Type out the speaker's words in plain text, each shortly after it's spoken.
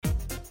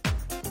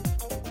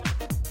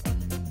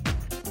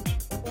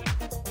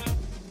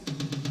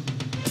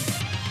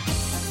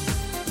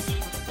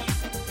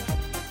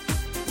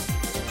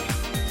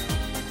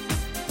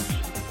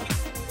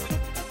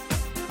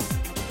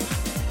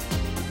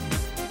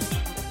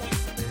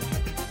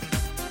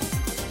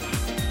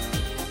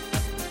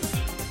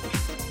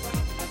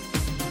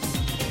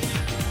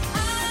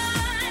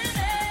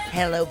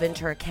Hello,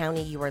 Ventura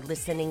County. You are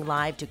listening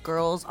live to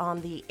Girls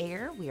on the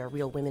Air. We are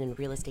Real Women in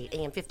Real Estate,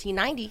 AM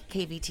 1590,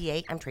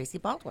 KVTA. I'm Tracy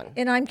Baldwin.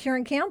 And I'm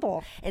Karen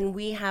Campbell. And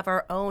we have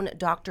our own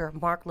Dr.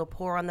 Mark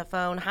Lepore on the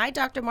phone. Hi,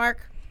 Dr.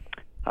 Mark.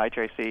 Hi,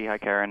 Tracy. Hi,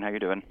 Karen. How you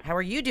doing? How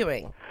are you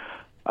doing?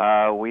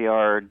 We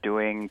are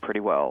doing pretty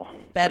well.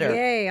 Better.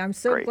 Yay, I'm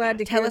so Great. glad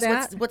to Tell hear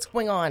us that. what's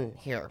going on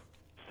here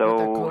So,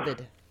 with our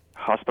COVID.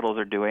 hospitals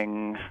are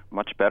doing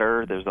much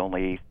better. There's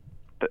only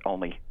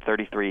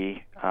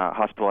 33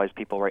 hospitalized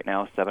people right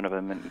now, 7 of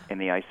them in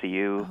the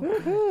ICU.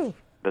 Woohoo.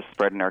 The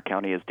spread in our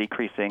county is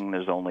decreasing.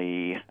 There's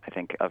only, I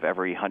think, of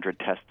every 100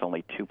 tests,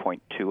 only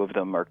 2.2 of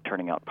them are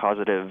turning out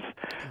positive.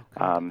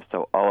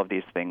 So all of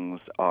these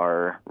things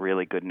are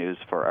really good news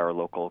for our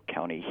local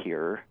county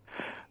here.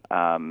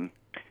 Been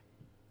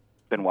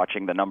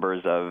watching the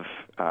numbers of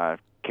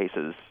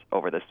cases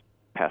over this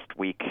past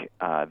week.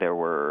 There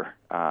were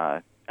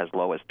as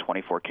low as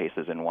 24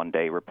 cases in one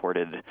day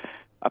reported,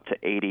 up to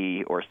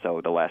 80 or so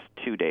the last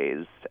 2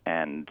 days.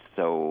 And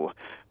so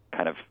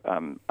kind of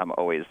I'm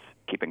always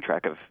keeping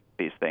track of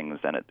these things.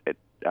 And it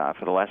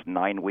for the last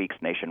 9 weeks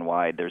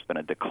nationwide, there's been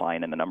a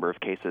decline in the number of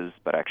cases.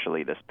 But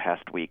actually this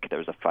past week, there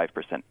was a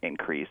 5%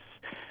 increase.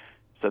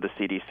 So the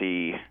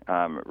CDC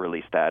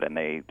released that, and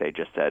they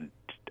just said,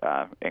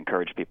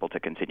 encourage people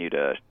to continue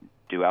to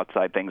do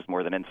outside things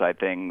more than inside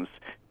things,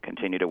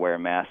 continue to wear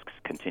masks,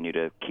 continue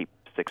to keep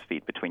 6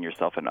 feet between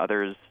yourself and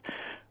others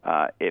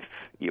if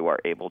you are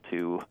able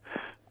to.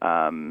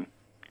 So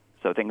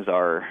things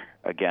are,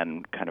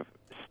 again, kind of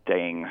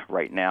staying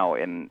right now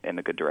in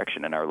the good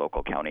direction in our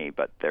local county,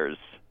 but there's,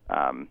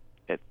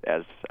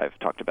 as I've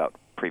talked about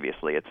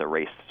previously, it's a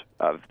race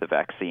of the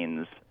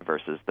vaccines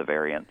versus the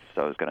variants.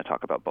 So I was going to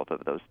talk about both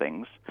of those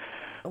things.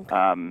 Okay.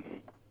 As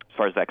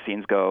far as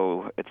vaccines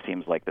go, it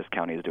seems like this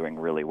county is doing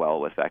really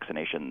well with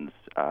vaccinations.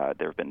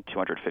 There have been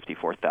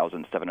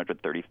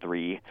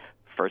 254,733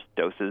 first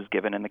doses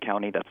given in the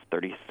county. That's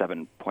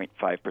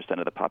 37.5%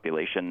 of the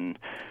population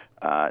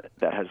that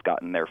has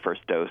gotten their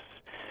first dose.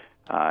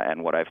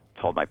 And what I've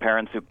told my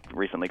parents who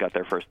recently got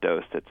their first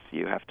dose, it's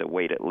you have to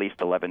wait at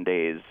least 11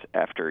 days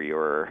after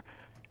your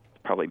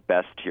probably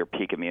best. Your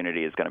peak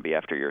immunity is going to be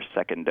after your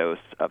second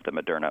dose of the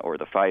Moderna or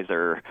the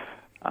Pfizer,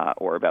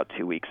 or about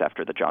 2 weeks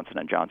after the Johnson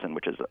 & Johnson,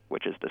 which is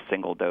the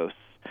single dose.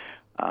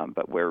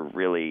 But we're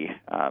really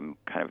kind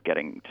of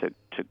getting to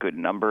good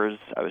numbers.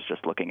 I was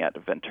just looking at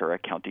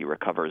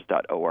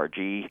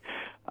VenturaCountyRecovers.org,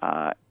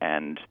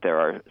 and there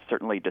are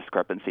certainly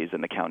discrepancies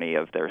in the county.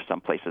 There are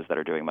some places that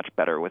are doing much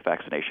better with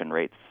vaccination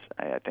rates.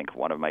 I think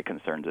one of my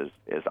concerns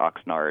is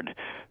Oxnard.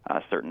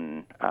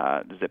 Certain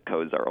zip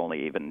codes are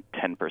only even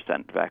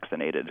 10%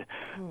 vaccinated.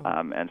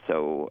 And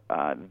so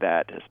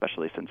that,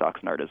 especially since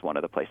Oxnard is one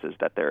of the places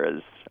that there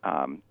is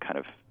kind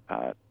of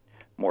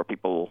more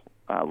people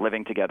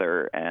living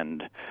together,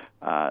 and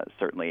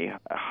certainly a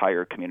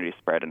higher community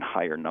spread and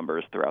higher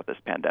numbers throughout this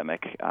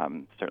pandemic.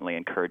 Certainly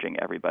encouraging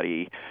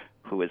everybody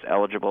who is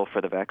eligible for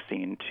the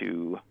vaccine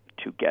to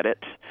get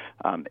it.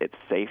 It's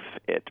safe.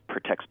 It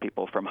protects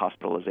people from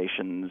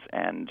hospitalizations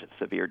and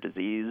severe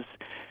disease.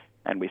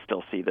 And we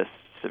still see this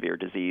severe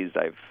disease.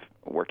 I've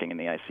working in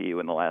the ICU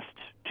in the last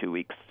 2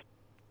 weeks,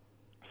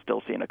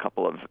 still seeing a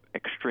couple of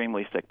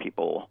extremely sick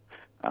people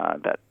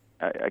that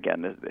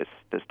again,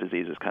 this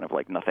disease is kind of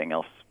like nothing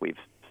else we've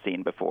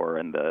seen before,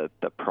 and the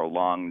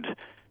prolonged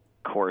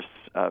course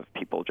of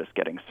people just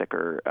getting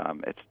sicker,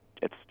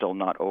 it's still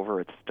not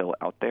over. It's still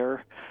out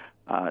there.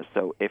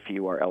 So if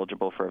you are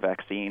eligible for a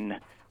vaccine,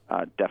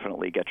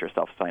 definitely get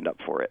yourself signed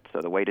up for it. So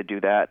the way to do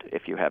that,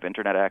 if you have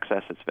internet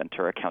access, it's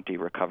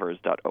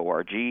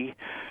VenturaCountyRecovers.org,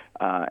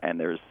 and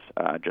there's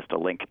just a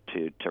link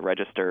to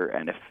register.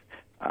 And if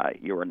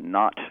you are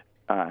not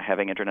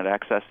having internet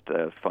access,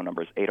 the phone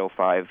number is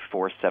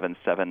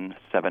 805-477-7161.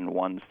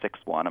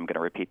 I'm going to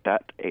repeat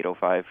that.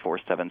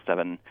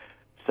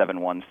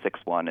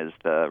 805-477-7161 is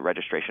the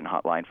registration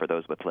hotline for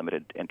those with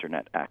limited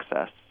internet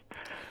access.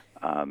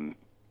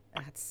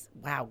 That's,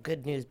 wow,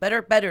 good news.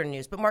 Better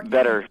news. But Mark,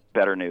 better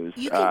news.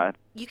 You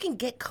can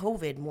get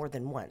COVID more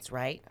than once,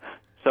 right?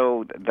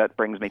 So that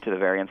brings me to the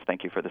variants.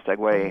 Thank you for the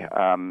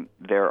segue.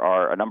 There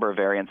are a number of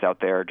variants out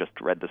there. Just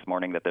read this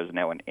morning that there's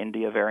now an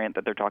India variant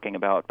that they're talking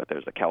about, but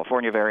there's a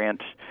California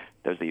variant,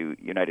 there's the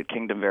United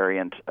Kingdom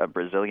variant, a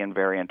Brazilian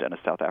variant, and a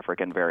South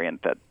African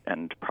variant,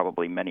 and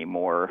probably many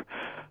more.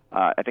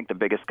 I think the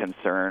biggest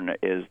concern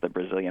is the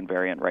Brazilian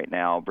variant right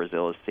now.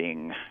 Brazil is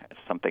seeing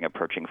something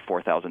approaching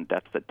 4,000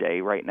 deaths a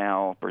day right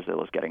now.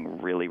 Brazil is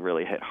getting really,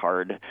 really hit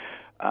hard.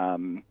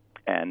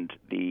 And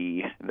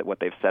what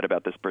they've said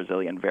about this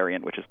Brazilian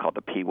variant, which is called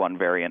the P1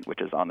 variant,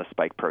 which is on the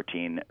spike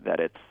protein, that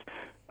it's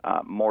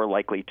more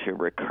likely to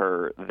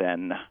recur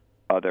than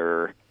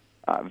other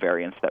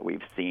variants that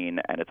we've seen,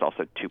 and it's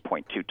also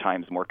 2.2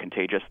 times more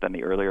contagious than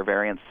the earlier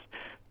variants.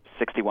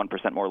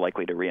 61% more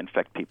likely to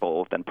reinfect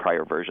people than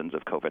prior versions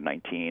of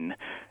COVID-19.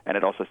 And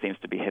it also seems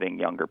to be hitting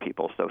younger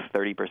people. So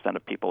 30%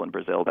 of people in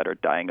Brazil that are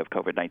dying of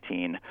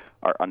COVID-19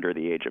 are under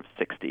the age of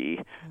 60,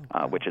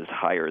 which is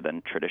higher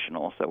than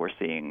traditional. So we're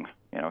seeing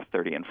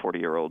 30 and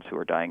 40-year-olds who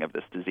are dying of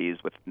this disease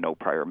with no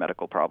prior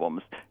medical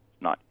problems.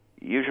 Not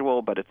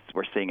usual, but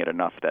we're seeing it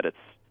enough that it's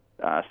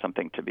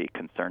something to be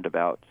concerned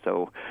about.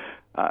 So,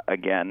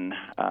 again,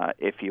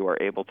 if you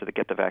are able to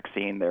get the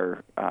vaccine,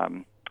 I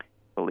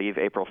believe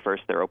April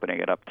 1st they're opening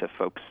it up to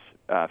folks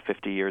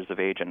 50 years of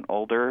age and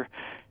older,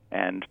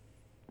 and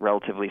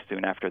relatively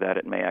soon after that,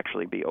 it may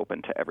actually be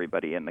open to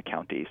everybody in the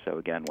county. So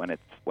again,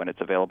 when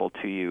it's available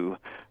to you,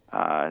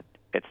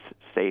 it's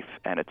safe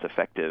and it's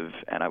effective,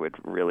 and I would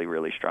really,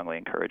 really strongly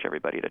encourage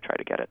everybody to try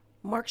to get it.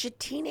 Mark, should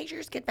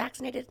teenagers get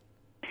vaccinated?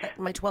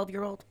 My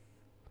 12-year-old?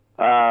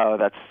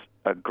 That's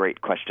a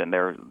great question.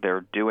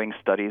 They're doing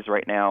studies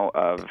right now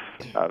of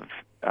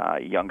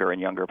younger and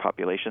younger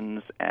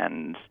populations,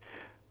 and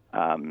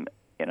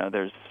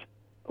there's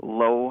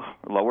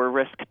lower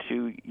risk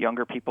to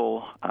younger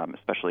people,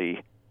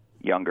 especially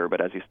younger.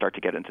 But as you start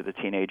to get into the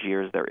teenage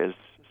years, there is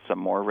some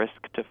more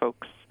risk to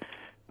folks.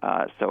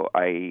 So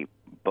I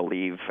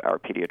believe our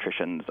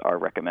pediatricians are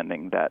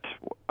recommending that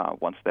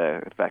once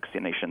the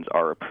vaccinations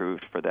are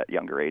approved for that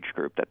younger age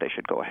group, that they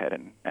should go ahead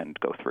and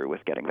go through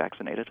with getting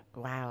vaccinated.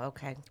 Wow,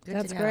 okay. Good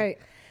That's to know. great.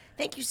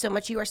 Thank you so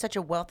much. You are such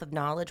a wealth of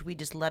knowledge. We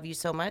just love you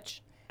so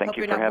much. Thank Hope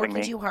you you're for not having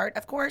working me. too hard.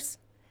 Of course.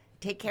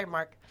 Take care,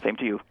 Mark. Same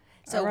to you.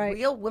 So, All right.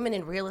 Real Women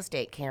in Real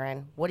Estate,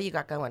 Karen, what do you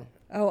got going?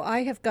 Oh,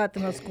 I have got the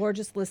most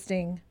gorgeous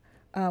listing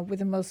with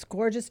the most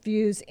gorgeous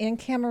views in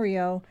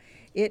Camarillo.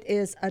 It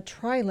is a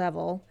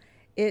tri-level.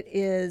 It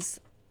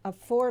is a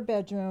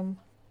 4-bedroom,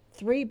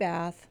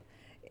 3-bath.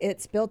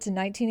 It's built in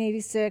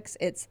 1986.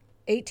 It's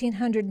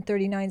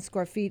 1,839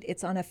 square feet.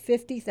 It's on a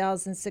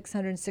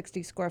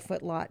 50,660 square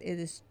foot lot. It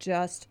is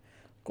just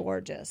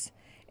gorgeous.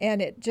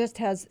 And it just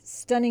has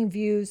stunning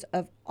views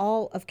of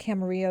all of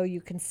Camarillo.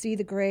 You can see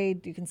the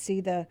grade. You can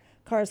see the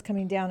cars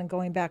coming down and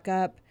going back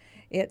up.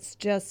 It's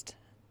just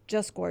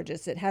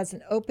gorgeous. It has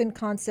an open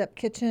concept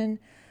kitchen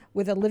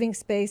with a living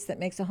space that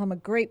makes a home a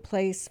great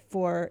place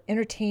for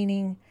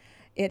entertaining.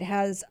 It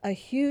has a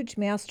huge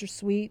master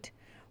suite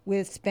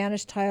with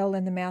Spanish tile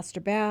in the master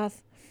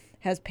bath,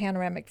 has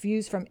panoramic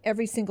views from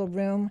every single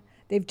room.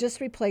 They've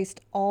just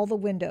replaced all the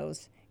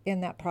windows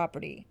in that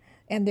property,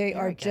 and they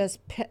are just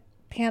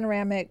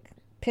panoramic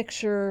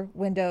picture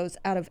windows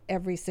out of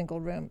every single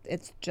room.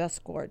 It's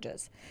just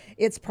gorgeous.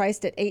 It's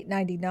priced at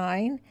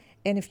 $899,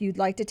 and if you'd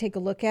like to take a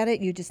look at it,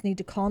 you just need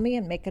to call me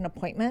and make an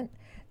appointment.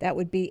 That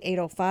would be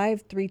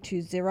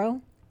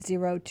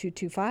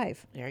 805-320-0225.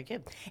 Very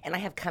good. And I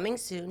have coming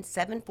soon,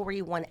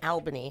 741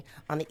 Albany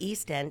on the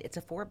East End. It's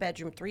a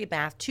 4-bedroom,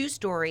 3-bath,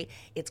 2-story.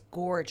 It's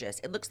gorgeous.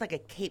 It looks like a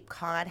Cape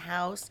Cod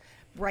house,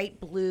 bright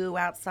blue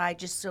outside,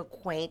 just so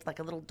quaint, like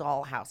a little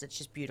doll house. It's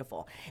just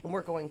beautiful. And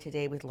we're going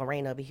today with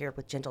Lorraine over here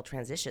with Gentle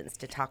Transitions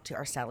to talk to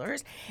our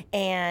sellers.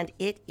 And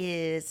it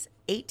is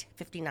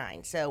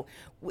 $859. So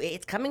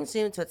it's coming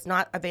soon, so it's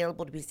not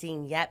available to be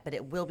seen yet, but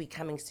it will be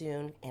coming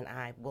soon, and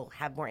I will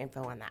have more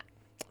info on that.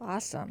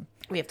 Awesome.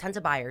 We have tons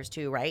of buyers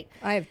too, right?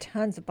 I have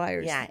tons of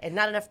buyers. Yeah, and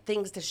not enough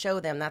things to show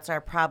them. That's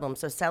our problem.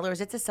 So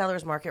sellers, it's a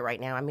seller's market right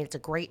now. I mean, it's a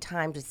great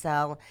time to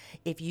sell.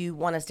 If you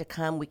want us to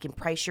come, we can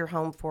price your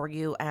home for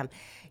you.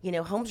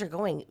 Homes are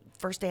going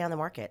first day on the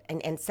market,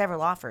 and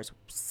several offers,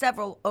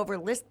 several over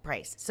list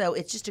price. So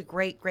it's just a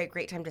great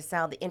time to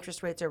sell. The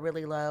interest rates are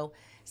really low.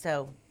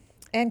 So,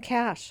 and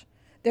cash.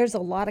 There's a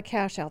lot of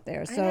cash out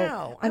there. So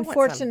know. I want some.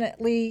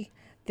 unfortunately,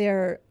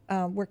 we're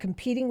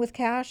competing with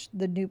cash.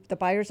 The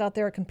buyers out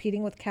there are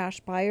competing with cash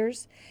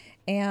buyers,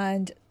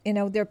 and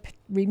they're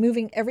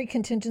removing every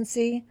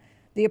contingency,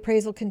 the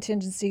appraisal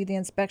contingency, the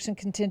inspection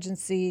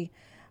contingency,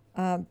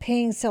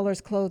 paying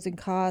sellers' closing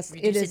costs.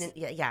 It is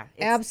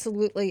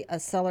absolutely a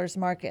seller's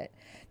market.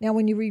 Now,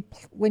 when you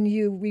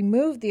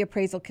remove the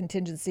appraisal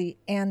contingency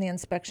and the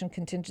inspection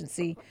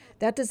contingency,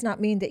 that does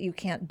not mean that you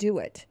can't do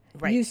it.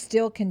 Right. You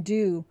still can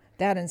do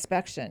that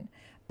inspection,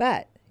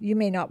 but you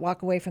may not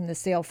walk away from the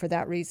sale for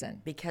that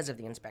reason. because of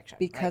the inspection.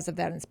 Because of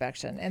that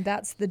inspection, and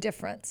that's the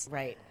difference.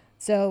 Right.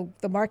 So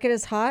the market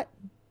is hot.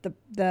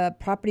 The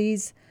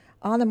properties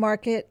on the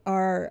market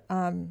are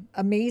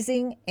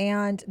amazing,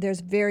 and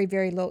there's very,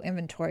 very low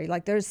inventory.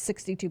 Like there's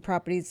 62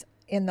 properties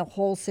in the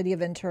whole city of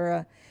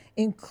Ventura,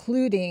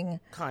 including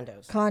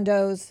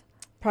condos,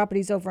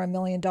 properties over $1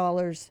 million,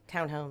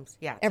 townhomes.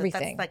 Yeah.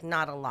 everything. So that's like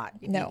not a lot.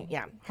 No,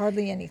 Yeah.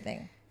 hardly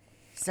anything.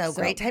 So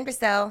great time to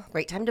sell,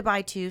 great time to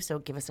buy too. So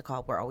give us a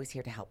call. We're always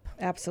here to help.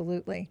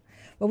 Absolutely.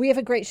 Well, we have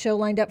a great show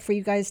lined up for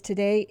you guys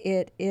today.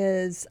 It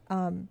is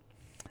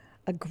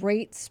a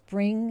great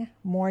spring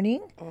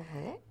morning.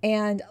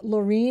 And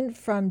Lorene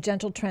from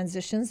Gentle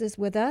Transitions is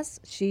with us.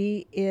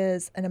 She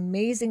is an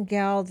amazing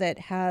gal that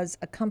has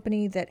a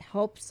company that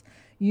helps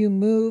you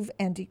move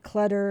and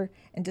declutter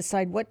and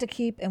decide what to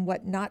keep and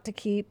what not to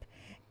keep,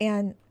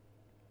 and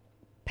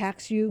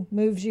packs you,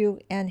 moves you,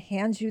 and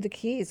hands you the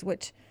keys,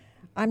 which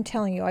I'm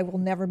telling you, I will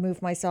never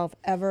move myself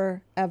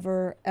ever,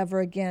 ever, ever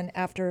again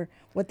after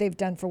what they've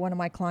done for one of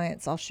my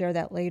clients. I'll share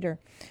that later.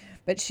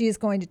 But she is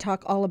going to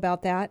talk all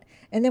about that.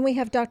 And then we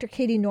have Dr.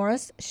 Katie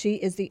Norris. She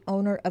is the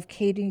owner of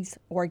Katie's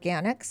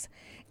Organics,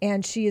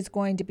 and she is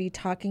going to be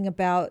talking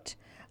about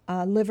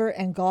liver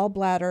and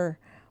gallbladder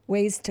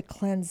ways to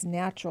cleanse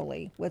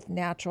naturally with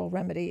natural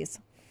remedies.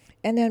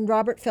 And then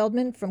Robert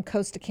Feldman from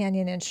Costa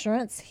Canyon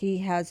Insurance. He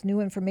has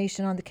new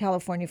information on the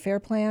California Fair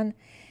Plan.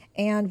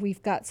 And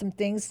we've got some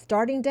things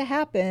starting to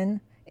happen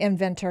in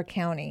Ventura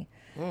County.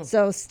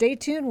 So stay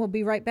tuned. We'll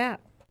be right back.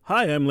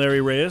 Hi, I'm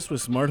Larry Reyes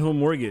with Smart Home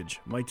Mortgage.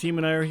 My team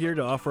and I are here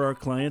to offer our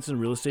clients and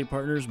real estate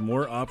partners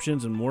more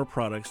options and more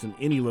products than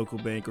any local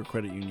bank or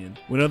credit union.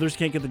 When others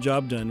can't get the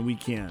job done, we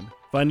can.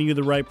 Finding you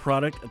the right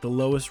product at the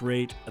lowest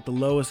rate, at the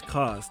lowest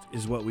cost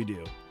is what we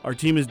do. Our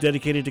team is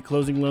dedicated to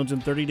closing loans in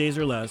 30 days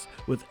or less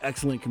with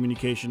excellent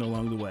communication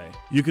along the way.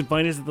 You can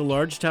find us at the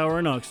Large Tower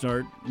in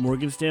Oxnard,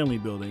 Morgan Stanley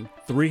Building,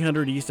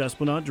 300 East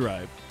Esplanade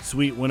Drive,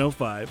 Suite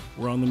 105.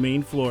 We're on the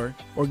main floor.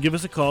 Or give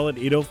us a call at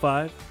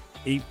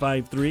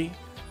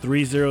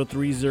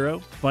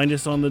 805-853-3030. Find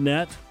us on the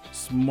net,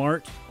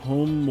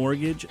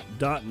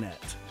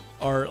 smarthomemortgage.net.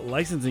 Our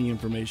licensing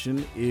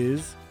information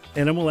is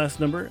NMLS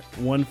number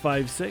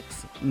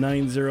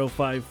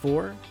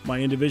 1569054. My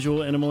individual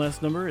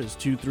NMLS number is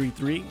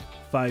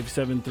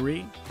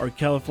 233573. Our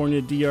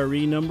California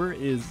DRE number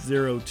is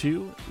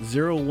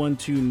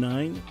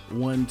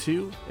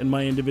 02012912, and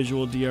my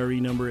individual DRE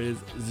number is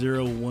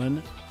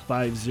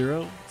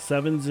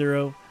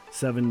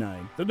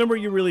 01507079. The number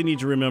you really need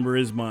to remember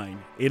is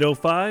mine,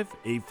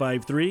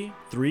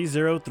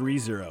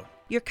 805-853-3030.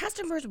 Your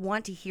customers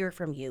want to hear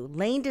from you.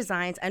 Lane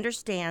Designs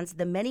understands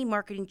the many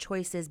marketing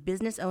choices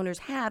business owners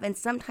have and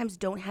sometimes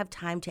don't have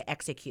time to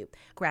execute.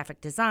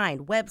 Graphic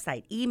design,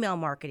 website, email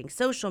marketing,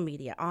 social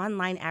media,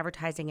 online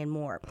advertising, and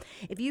more.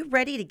 If you're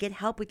ready to get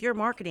help with your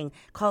marketing,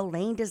 call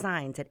Lane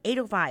Designs at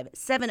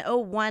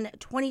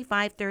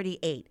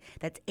 805-701-2538.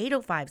 That's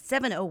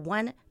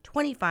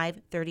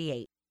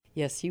 805-701-2538.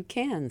 Yes, you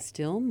can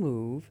still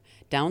move,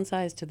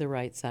 downsize to the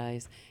right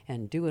size,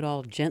 and do it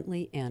all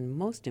gently and,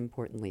 most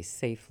importantly,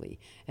 safely,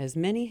 as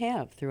many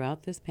have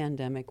throughout this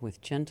pandemic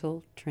with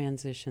Gentle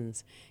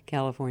Transitions,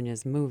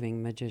 California's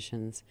moving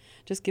magicians.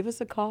 Just give us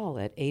a call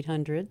at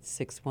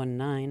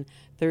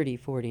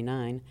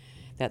 800-619-3049.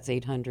 That's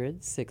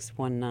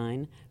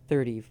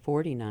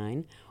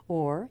 800-619-3049,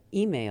 or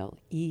email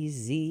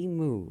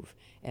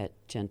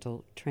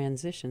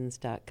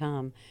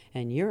easymove@gentletransitions.com,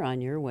 and you're on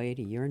your way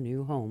to your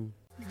new home.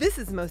 This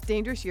is the most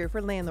dangerous year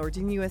for landlords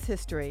in U.S.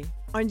 history.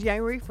 On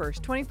January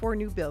 1st, 24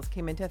 new bills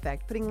came into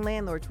effect, putting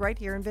landlords right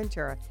here in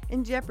Ventura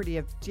in jeopardy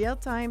of jail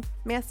time,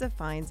 massive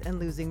fines, and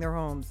losing their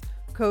homes.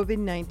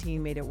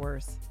 COVID-19 made it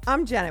worse.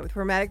 I'm Janet with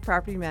Formatic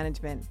Property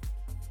Management.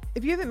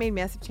 If you haven't made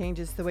massive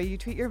changes to the way you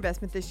treat your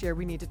investment this year,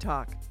 we need to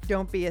talk.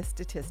 Don't be a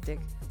statistic.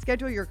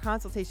 Schedule your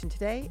consultation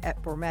today at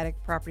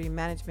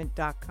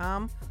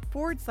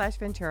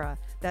formaticpropertymanagement.com/Ventura.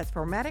 That's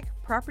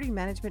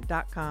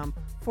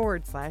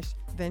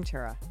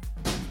formaticpropertymanagement.com/Ventura.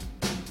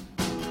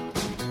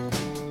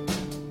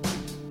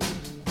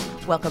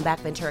 Welcome back,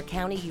 Ventura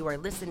County. You are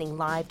listening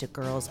live to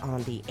Girls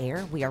on the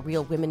Air. We are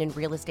Real Women in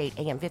Real Estate,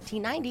 AM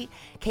 1590,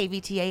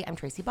 KVTA. I'm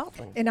Tracy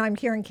Baldwin. And I'm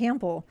Karen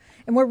Campbell.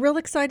 And we're real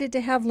excited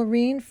to have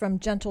Lorene from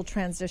Gentle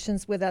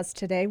Transitions with us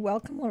today.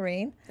 Welcome,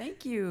 Lorene.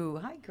 Thank you.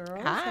 Hi,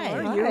 girls. Hi. How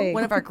are you? Hi.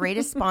 One of our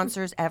greatest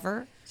sponsors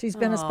ever. She's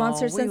been a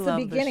sponsor we since the love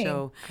beginning.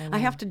 show. I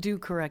have to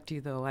correct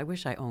you, though. I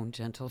wish I owned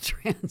Gentle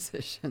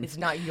Transitions. It's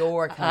not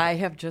your company. I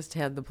have just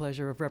had the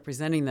pleasure of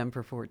representing them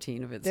for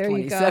 14 of its There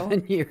you go.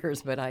 27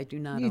 years, but I do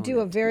not You own do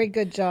a it. very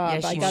good job,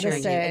 Yes, I you got to sure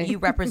do. say. And you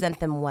represent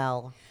them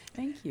well.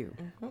 Thank you.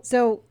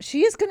 So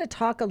she is going to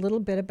talk a little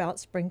bit about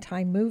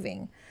springtime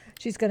moving.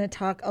 She's going to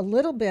talk a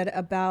little bit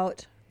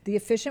about the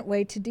efficient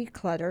way to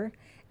declutter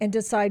and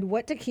decide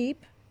what to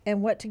keep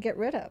and what to get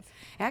rid of.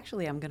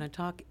 Actually, I'm going to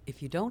talk,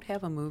 if you don't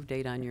have a move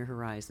date on your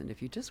horizon,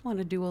 if you just want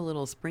to do a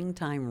little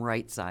springtime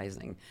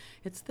right-sizing,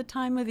 it's the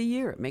time of the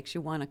year. It makes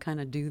you want to kind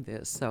of do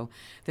this. So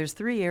there's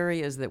 3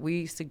 areas that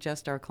we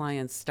suggest our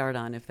clients start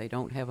on if they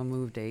don't have a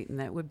move date, and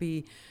that would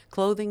be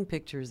clothing,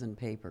 pictures, and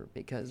paper,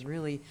 because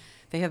really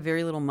they have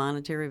very little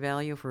monetary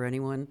value for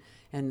anyone,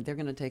 and they're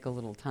going to take a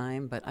little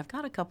time. But I've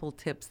got a couple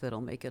tips that'll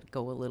make it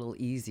go a little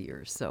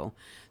easier. So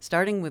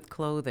starting with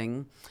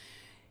clothing,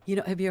 you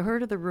know, have you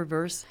heard of the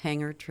reverse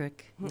hanger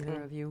trick,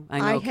 either of you? I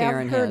know I have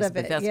Karen heard has, of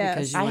but it, that's yes.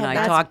 because you I and have- I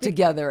that's talk be-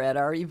 together at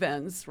our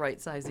events,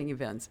 right-sizing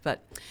events.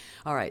 But,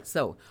 all right,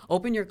 so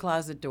open your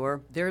closet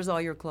door. There's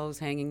all your clothes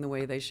hanging the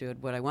way they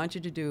should. What I want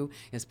you to do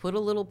is put a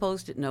little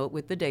Post-it note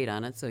with the date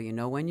on it so you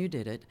know when you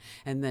did it,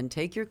 and then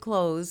take your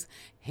clothes,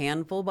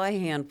 handful by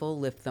handful,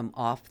 lift them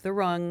off the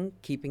rung,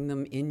 keeping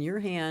them in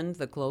your hand,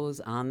 the clothes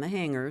on the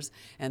hangers,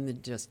 and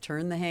then just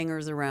turn the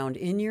hangers around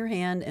in your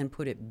hand and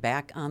put it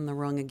back on the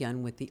rung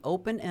again with the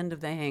open end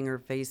of the hanger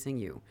facing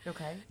you.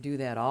 Okay. Do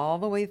that all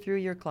the way through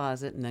your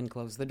closet and then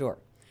close the door.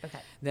 Okay.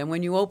 Then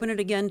when you open it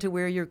again to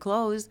wear your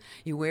clothes,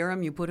 you wear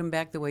them, you put them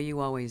back the way you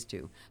always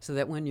do, so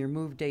that when your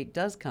move date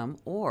does come,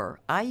 or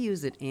I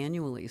use it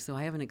annually, so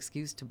I have an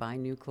excuse to buy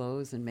new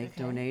clothes and make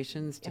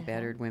donations to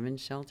battered women's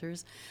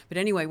shelters. But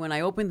anyway, when I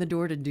open the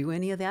door to do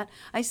any of that,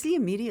 I see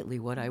immediately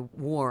what I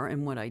wore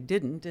and what I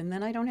didn't, and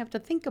then I don't have to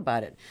think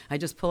about it. I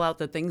just pull out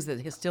the things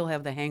that still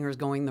have the hangers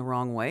going the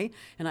wrong way,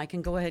 and I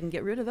can go ahead and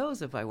get rid of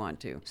those if I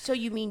want to. So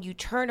you mean you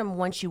turn them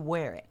once you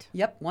wear it?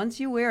 Yep, once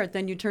you wear it,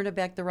 then you turn it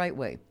back the right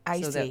way. I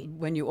so see. see.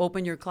 when you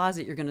open your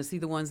closet, you're going to see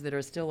the ones that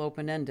are still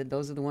open-ended.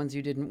 Those are the ones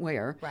you didn't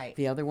wear. Right.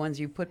 The other ones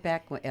you put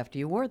back after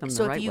you wore them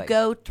So the right if you way.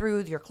 go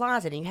through your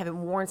closet and you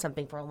haven't worn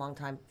something for a long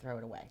time, throw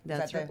it away. Is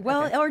That's that right. the-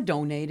 Well, okay. or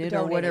donate it or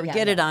Donate it, whatever. yeah,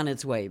 Get it yeah. on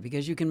its way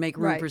because you can make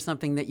room Right. for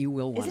something that you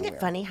will want to Isn't wear. it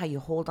funny how you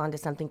hold on to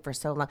something for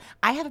so long?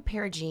 I have a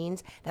pair of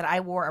jeans that I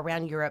wore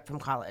around Europe from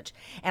college,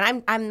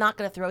 and I'm not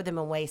going to throw them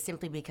away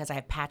simply because I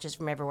have patches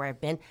from everywhere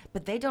I've been,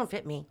 but they don't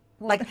fit me.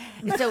 Like,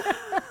 so,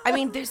 I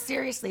mean, they're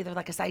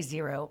like a size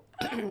 0.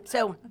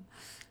 So,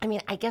 I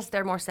mean, I guess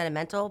they're more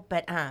sentimental,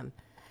 but I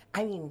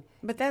mean,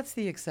 But that's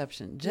the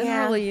exception.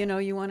 Generally,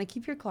 you want to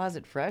keep your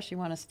closet fresh. You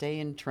want to stay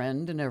in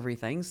trend and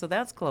everything. So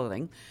that's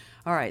clothing.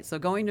 All right. So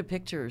going to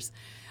pictures.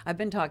 I've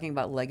been talking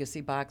about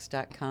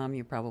legacybox.com.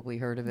 You probably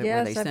heard of it,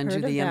 where Yes, they I've send you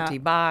heard of the empty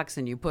that. box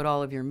and you put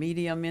all of your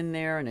medium in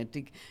there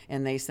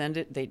and they send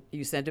it.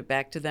 You send it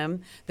back to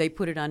them. They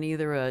put it on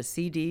either a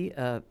CD,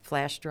 a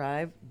flash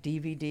drive,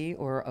 DVD,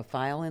 or a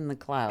file in the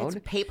cloud.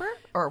 it's paper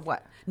or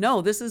what?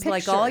 No, this is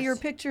like all your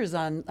Pictures. pictures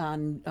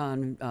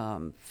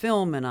on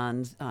film and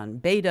on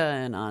beta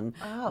and on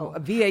Oh.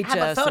 VHS How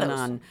about and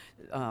photos?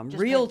 on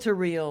Just reel like- to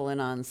reel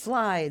and on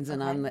slides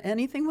and on Okay.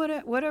 anything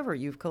whatever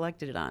you've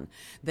collected it on.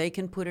 They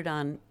can put it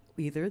on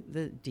either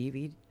the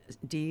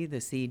DVD,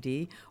 the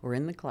CD, or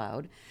in the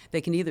cloud.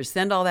 They can either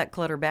send all that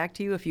clutter back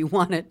to you if you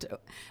want it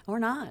or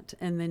not,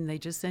 and then they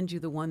just send you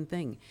the one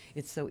thing.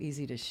 It's so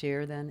easy to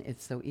share then.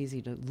 It's so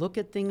easy to look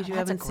at things you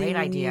that's a haven't seen great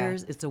in idea.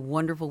 years. It's a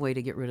wonderful way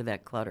to get rid of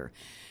that clutter.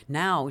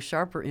 Now,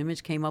 Sharper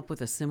Image came up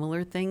with a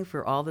similar thing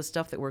for all the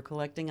stuff that we're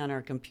collecting on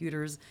our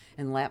computers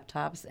and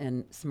laptops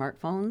and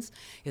smartphones.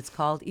 It's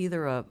called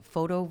either a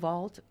photo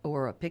vault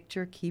or a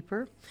picture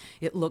keeper.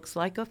 It looks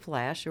like a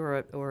flash or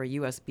a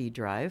USB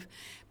drive,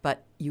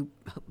 but you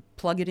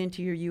plug it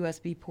into your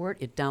USB port.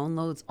 It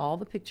downloads all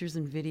the pictures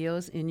and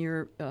videos in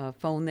your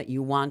phone that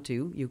you want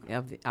to. You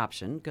have the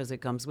option because it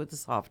comes with the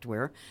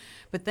software.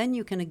 But then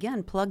you can,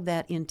 again, plug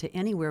that into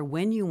anywhere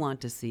when you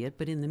want to see it.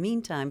 But in the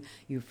meantime,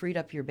 you've freed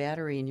up your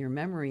battery and your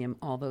memory and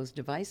all those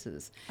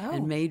devices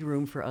and made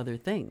room for other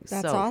things.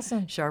 That's so,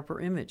 awesome. Sharper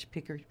Image,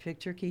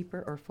 Picture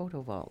Keeper, or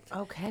Photo Vault.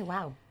 Okay,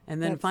 wow.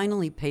 And then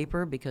finally,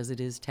 paper, because it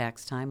is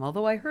tax time.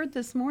 Although I heard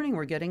this morning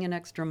we're getting an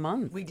extra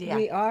month. We did.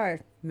 We are.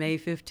 May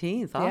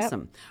 15th.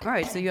 Awesome. All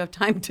right, so you have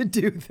time to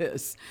do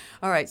this.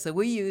 All right, so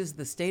we use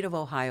the state of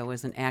Ohio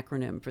as an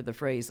acronym for the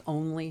phrase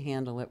only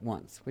handle it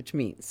once, which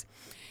means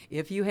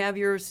if you have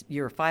your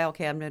file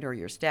cabinet or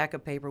your stack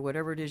of paper,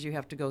 whatever it is you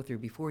have to go through,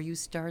 before you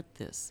start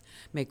this,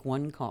 make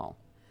one call.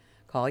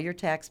 Call your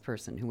tax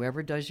person,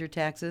 whoever does your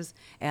taxes,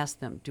 ask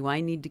them, do I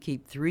need to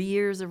keep 3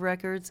 years of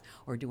records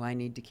or do I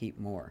need to keep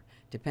more?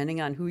 Depending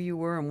on who you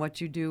were and what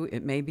you do,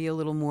 it may be a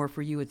little more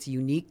for you. It's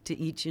unique to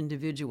each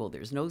individual.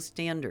 There's no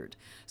standard.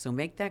 So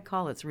make that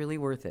call. It's really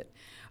worth it.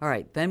 All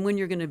right, then when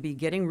you're going to be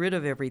getting rid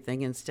of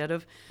everything, instead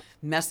of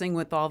messing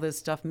with all this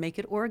stuff, make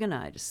it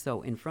organized.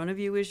 So in front of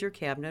you is your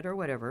cabinet or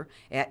whatever.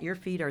 At your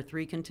feet are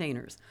 3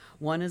 containers.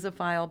 One is a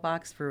file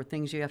box for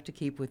things you have to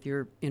keep with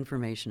your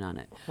information on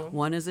it.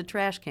 One is a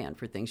trash can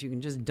for things you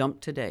can just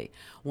dump today.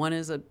 One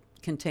is a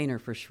container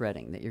for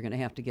shredding that you're going to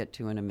have to get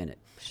to in a minute.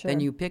 Then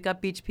you pick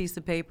up each piece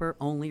of paper,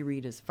 only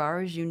read as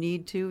far as you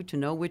need to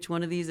know which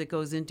one of these it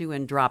goes into,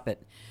 and drop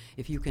it.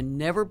 If you can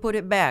never put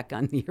it back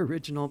on the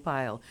original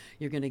pile,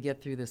 you're going to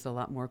get through this a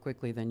lot more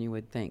quickly than you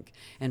would think.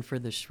 And for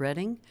the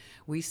shredding,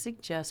 we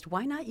suggest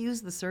why not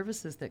use the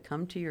services that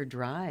come to your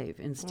drive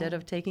instead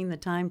of taking the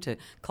time to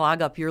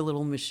clog up your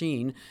little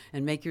machine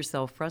and make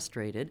yourself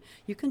frustrated.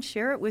 You can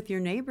share it with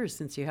your neighbors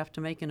since you have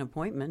to make an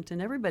appointment, and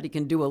everybody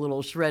can do a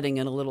little shredding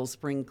and a little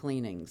spring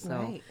cleaning. So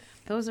Right.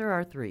 those are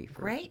our 3.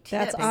 Great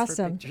That's tips. for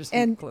awesome. pictures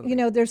and And clothing. you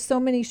know, there's so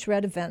many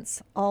shred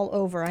events all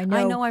over. I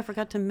know. I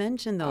forgot to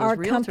mention those. Our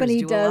Realtors company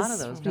do does. a lot of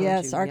those, don't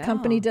Yes, you? our Yeah.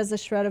 company does a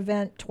shred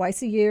event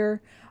twice a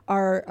year.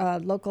 Our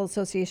local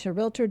association of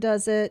realtor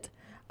does it.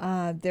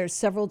 There's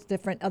several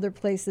different other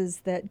places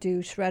that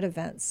do shred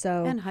events.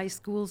 So And high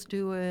schools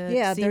do it.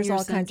 Yeah, there's senior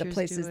all kinds of centers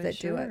places that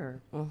do it. sure.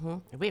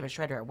 We have a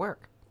shredder at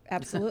work.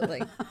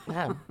 absolutely.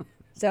 Yeah.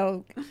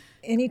 So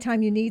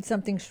anytime you need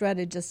something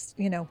shredded, just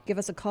give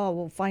us a call.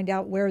 We'll find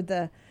out where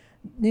the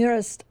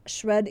nearest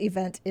shred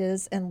event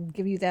is and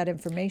give you that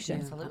information.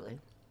 Absolutely.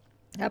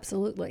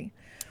 Absolutely.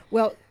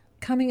 Well,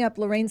 coming up,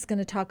 Lorraine's going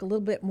to talk a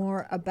little bit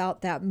more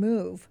about that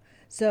move.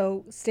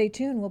 So stay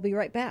tuned. We'll be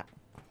right back.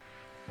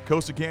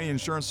 Costa Canyon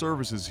Insurance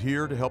Services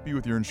here to help you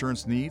with your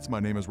insurance needs. My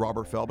name is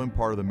Robert Feldman,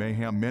 part of the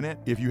Mayhem Minute.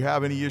 If you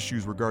have any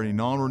issues regarding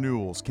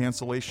non-renewals,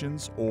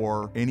 cancellations,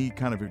 or any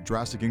kind of a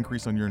drastic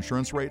increase on your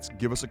insurance rates,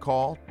 give us a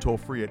call, toll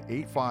free at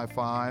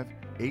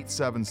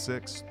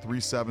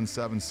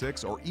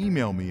 855-876-3776, or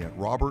email me at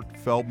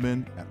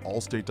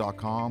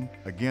robertfeldman@allstate.com.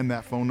 Again,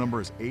 that phone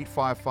number is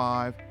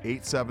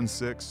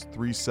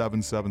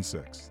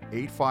 855-876-3776.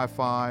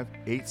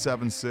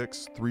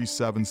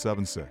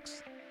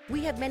 855-876-3776.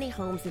 We have many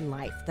homes in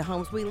life, the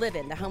homes we live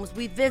in, the homes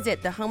we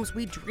visit, the homes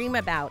we dream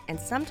about, and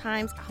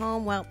sometimes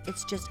home, well,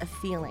 it's just a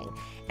feeling.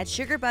 At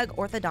Sugarbug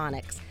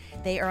Orthodontics,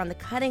 they are on the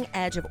cutting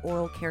edge of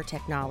oral care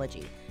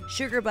technology.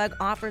 Sugarbug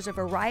offers a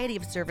variety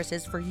of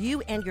services for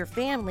you and your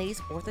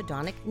family's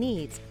orthodontic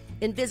needs.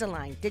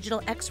 Invisalign,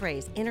 digital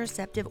x-rays,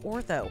 interceptive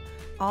ortho,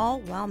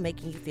 all while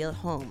making you feel at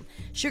home.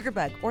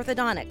 Sugarbug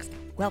Orthodontics,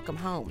 welcome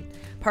home.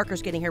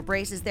 Parker's getting her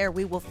braces there.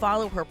 We will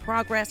follow her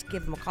progress.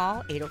 Give them a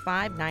call,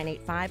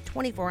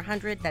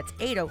 805-985-2400. That's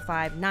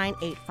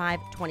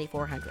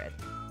 805-985-2400.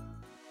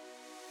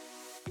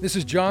 This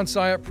is John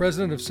Syatt,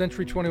 president of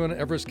Century 21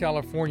 Everest,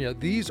 California.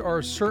 These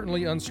are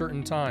certainly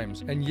uncertain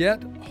times, and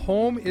yet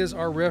home is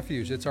our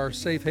refuge. It's our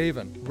safe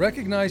haven.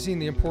 Recognizing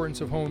the importance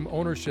of home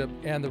ownership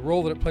and the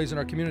role that it plays in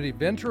our community,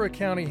 Ventura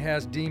County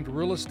has deemed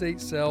real estate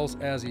sales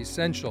as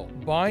essential.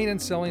 Buying and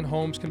selling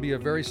homes can be a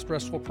very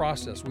stressful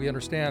process. We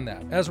understand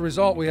that. As a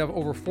result, we have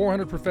over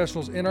 400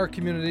 professionals in our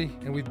community,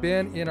 and we've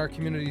been in our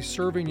community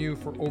serving you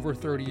for over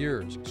 30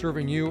 years,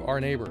 serving you, our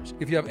neighbors.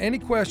 If you have any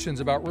questions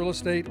about real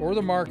estate or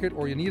the market,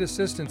 or you need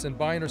assistance in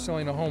buying or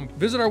selling a home,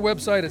 visit our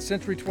website at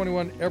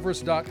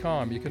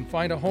century21everest.com. You can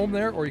find a home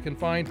there, or you can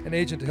find an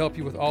agent to help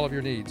you with all of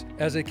your needs.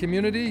 As a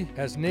community,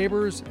 as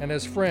neighbors, and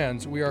as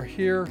friends, we are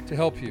here to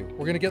help you.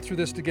 We're going to get through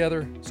this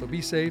together, so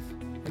be safe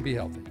and be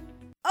healthy.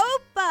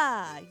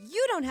 Opa!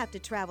 You don't have to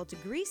travel to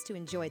Greece to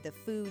enjoy the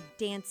food,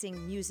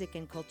 dancing, music,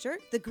 and culture.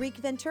 The Greek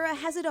Ventura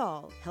has it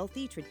all.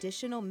 Healthy,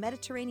 traditional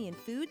Mediterranean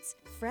foods,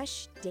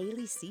 fresh,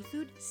 daily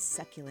seafood,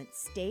 succulent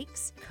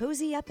steaks,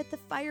 cozy up at the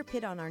fire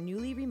pit on our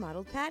newly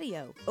remodeled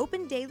patio.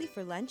 Open daily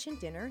for lunch and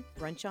dinner,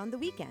 brunch on the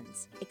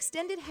weekends.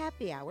 Extended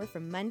happy hour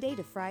from Monday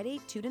to Friday,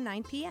 2 to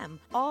 9 p.m.,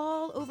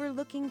 all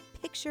overlooking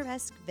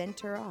picturesque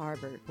Ventura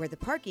Harbor, where the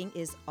parking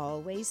is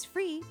always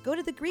free. Go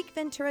to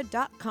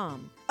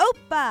thegreekventura.com.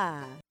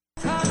 Opa!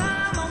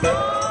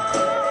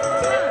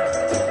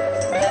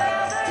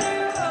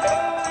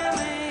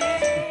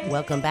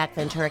 Welcome back,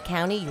 Ventura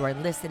County. You are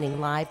listening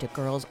live to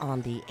Girls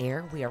on the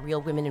Air. We are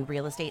Real Women in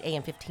Real Estate,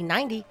 AM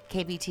 1590,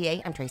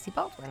 KBTA. I'm Tracy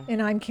Baldwin.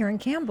 And I'm Karen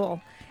Campbell.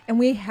 And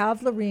we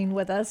have Lorene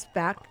with us,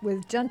 back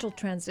with Gentle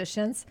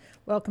Transitions.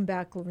 Welcome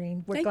back,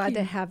 Lorene. We're glad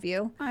to have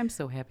you. I'm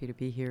so happy to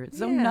be here. It's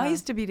so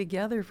nice to be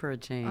together for a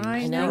change.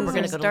 I know. We're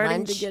going to go to starting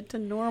lunch. to get to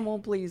normal,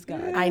 please,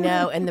 guys. I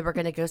know. And then we're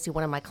going to go see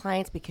one of my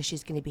clients because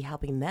she's going to be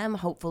helping them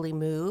hopefully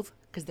move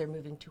because they're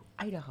moving to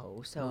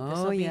Idaho. So this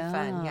will be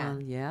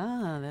fun.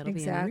 Yeah, that'll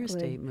be an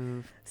interstate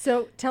move.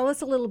 So tell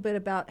us a little bit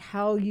about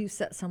how you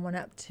set someone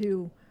up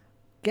to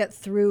get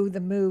through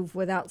the move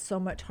without so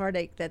much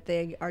heartache that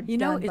they are done by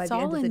the end of the day. It's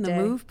all in the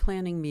move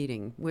planning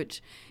meeting,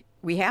 which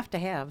we have to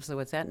have, so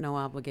it's at no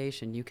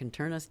obligation. You can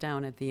turn us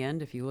down at the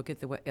end if you look at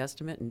the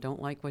estimate and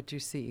don't like what you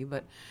see.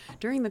 But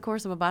during the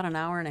course of about an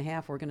hour and a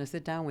half, we're going to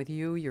sit down with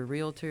you, your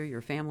realtor,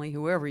 your family,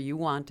 whoever you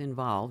want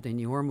involved in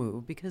your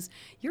move, because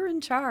you're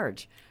in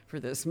charge for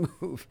this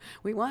move.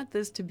 We want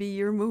this to be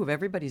your move.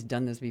 Everybody's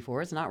done this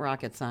before. It's not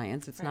rocket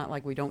science. It's not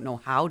like we don't know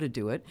how to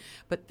do it,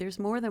 but there's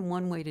more than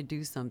one way to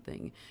do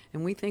something.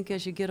 And we think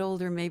as you get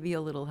older, maybe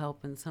a little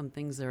help in some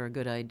things are a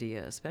good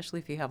idea,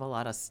 especially if you have a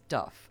lot of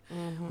stuff.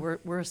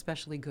 We're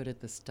especially good at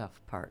the stuff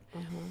part.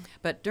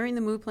 But during the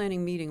move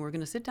planning meeting, we're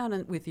going to sit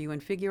down with you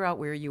and figure out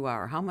where you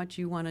are, how much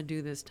you want to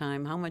do this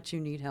time, how much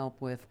you need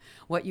help with,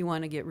 what you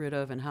want to get rid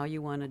of and how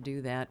you want to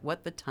do that,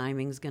 what the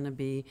timing's going to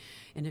be.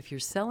 And if you're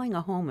selling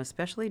a home,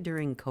 especially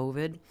during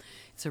COVID,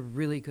 it's a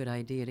really good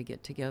idea to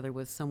get together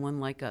with someone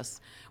like us.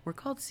 We're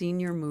called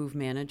senior move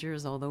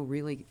managers, although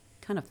really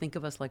kind of think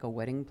of us like a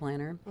wedding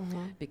planner,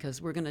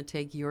 because we're going to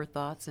take your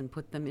thoughts and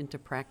put them into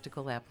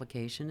practical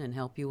application and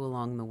help you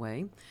along the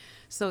way.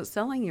 So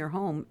selling your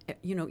home,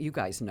 you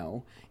guys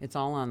know, it's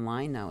all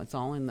online now. It's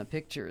all in the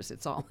pictures.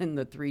 It's all in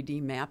the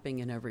 3D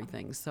mapping and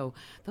everything. So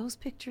those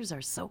pictures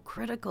are so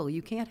critical.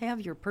 You can't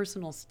have your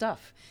personal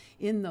stuff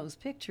in those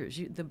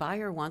pictures. The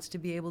buyer wants to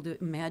be able to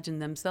imagine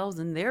themselves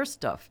and their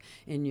stuff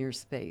in your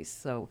space.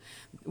 So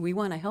we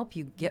want to help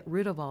you get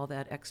rid of all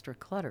that extra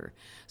clutter.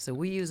 So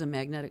we use a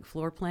magnetic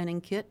floor planning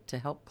kit to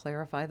help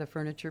clarify the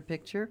furniture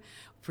picture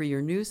for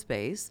your new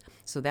space.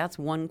 So that's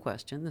one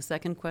question. The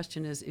second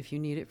question is if you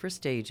need it for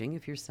staging,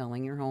 if you're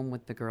selling your home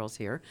with the girls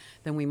here,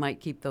 then we might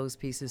keep those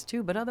pieces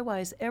too. But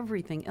otherwise,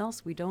 everything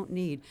else we don't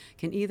need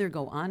can either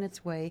go on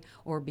its way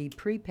or be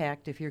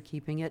pre-packed if you're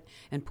keeping it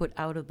and put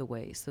out of the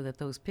way so that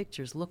those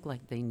pictures look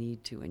like they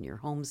need to and your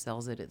home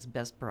sells at its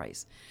best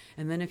price.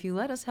 And then if you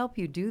let us help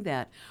you do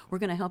that, we're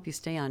going to help you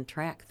stay on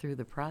track through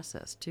the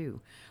process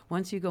too.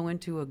 Once you go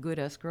into a good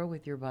escrow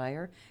with your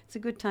buyer, it's a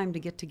good time to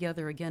get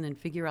together again and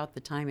figure out the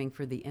timing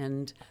for the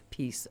end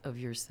piece of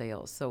your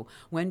sales. So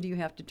when do you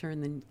have to turn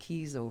the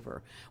keys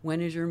over? When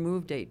is your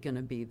move date going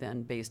to be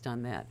then based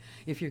on that?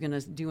 If you're going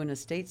to do an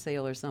estate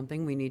sale or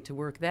something, we need to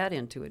work that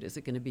into it. Is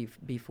it going to be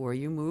before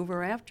you move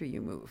or after you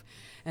move?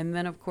 And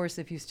then, of course,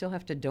 if you still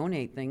have to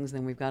donate things,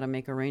 then we've got to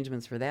make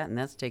arrangements for that, and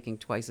that's taking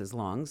twice as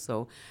long,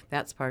 so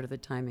that's part of the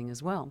timing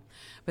as well.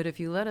 But if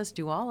you let us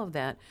do all of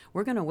that,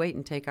 we're going to wait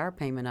and take our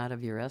payment out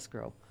of your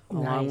escrow.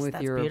 along Nice, with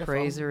that's your beautiful.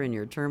 appraiser and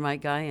your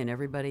termite guy and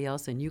everybody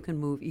else, and you can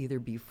move either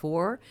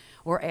before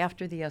or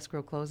after the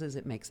escrow closes.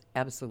 It makes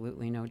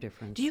absolutely no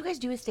difference. Do you guys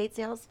do estate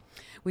sales?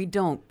 We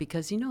don't,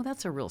 because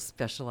that's a real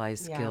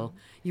specialized Yeah. skill.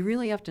 You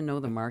really have to know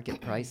the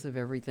market price of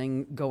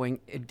everything going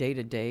day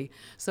to day.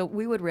 So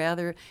we would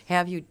rather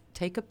have you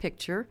take a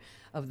picture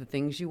of the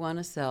things you want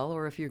to sell,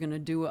 or if you're going to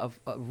do a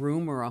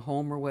room or a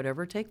home or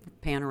whatever, take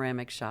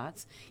panoramic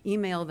shots,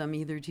 email them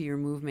either to your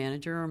move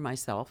manager or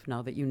myself.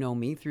 Now that you know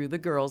me through the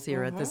girls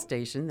here at the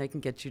station, they can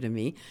get you to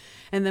me.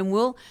 And then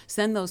we'll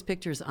send those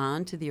pictures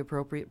on to the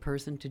appropriate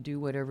person to do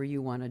whatever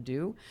you want to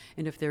do.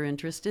 And if they're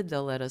interested,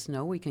 they'll let us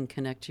know. We can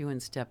connect you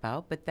and step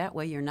out. But that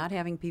way you're not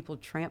having people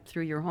tramp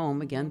through your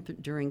home again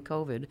during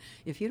COVID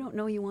if you don't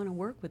know you want to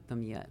work with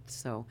them yet.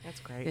 So That's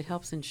great. it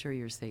helps ensure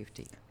your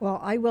safety. Well,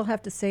 I will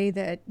have to say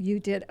that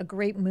you did a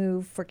great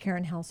move for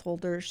Karen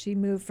Householder. She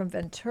moved from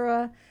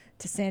Ventura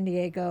to San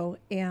Diego,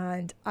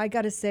 and I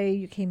got to say,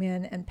 you came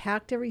in and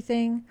packed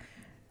everything.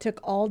 Took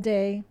all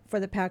day for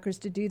the packers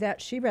to do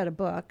that. She read a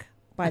book,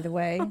 by the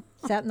way,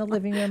 sat in the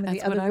living room in the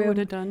That's other what I room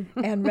would've done.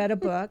 and read a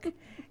book.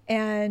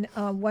 And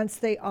once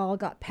they all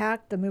got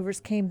packed, the movers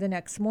came the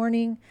next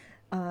morning.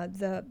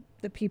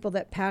 The people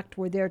that packed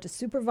were there to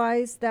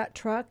supervise that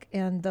truck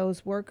and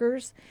those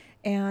workers,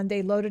 and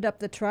they loaded up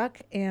the truck,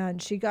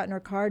 and she got in her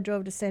car,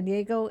 drove to San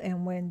Diego,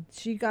 and when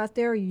she got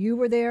there, you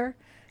were there.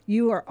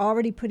 You are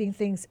already putting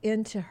things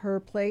into her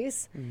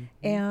place,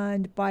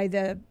 and by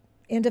the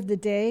end of the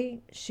day,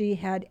 she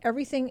had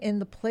everything in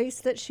the place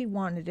that she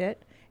wanted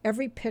it.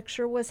 Every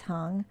picture was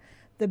hung.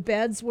 The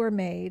beds were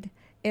made,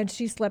 and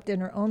she slept in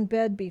her own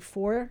bed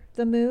before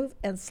the move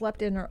and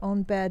slept in her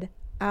own bed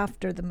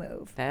after the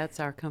move. That's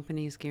our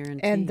company's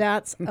guarantee. And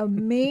that's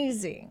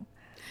amazing.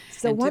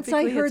 So And once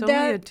I typically heard it's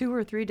only a that, 2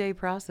 or 3 day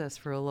process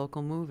for a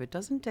local move. It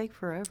doesn't take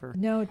forever.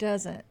 no, it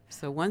doesn't.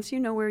 So once you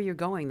know where you're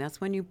going, that's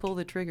when you pull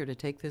the trigger to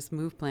take this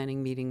move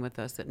planning meeting with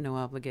us at no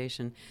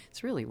obligation.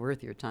 It's really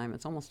worth your time.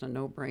 It's almost a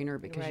no-brainer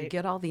because you Right.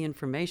 get all the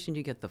information,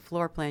 you get the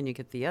floor plan, you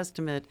get the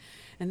estimate,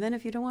 and then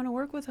if you don't want to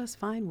work with us,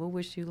 fine, we'll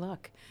wish you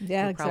luck.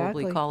 Yeah, You'll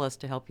probably exactly. call us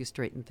to help you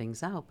straighten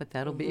things out, but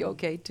that'll be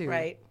okay too.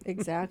 Right.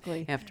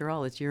 Exactly. After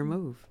all, it's your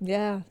move.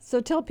 Yeah.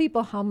 So tell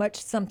people how much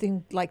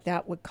something like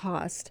that would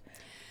cost.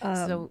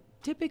 So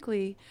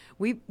typically,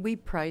 we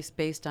price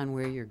based on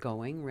where you're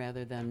going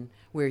rather than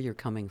where you're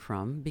coming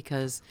from,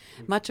 because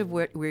much of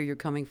where you're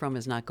coming from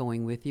is not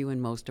going with you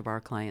in most of our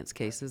clients'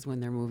 cases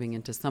when they're moving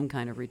into some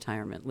kind of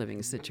retirement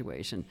living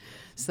situation.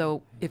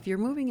 So if you're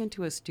moving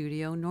into a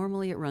studio,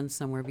 normally it runs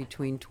somewhere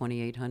between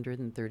 $2,800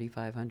 and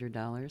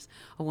 $3,500.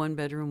 A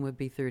one-bedroom would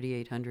be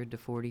 $3,800 to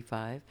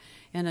 $4,500,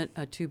 and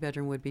a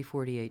two-bedroom would be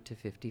 $48,000 to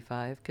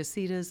 $55,000.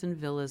 Casitas and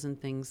villas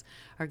and things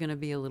are going to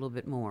be a little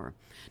bit more.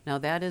 Now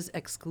that is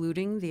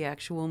excluding the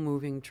actual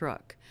moving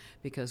truck,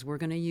 because we're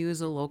going to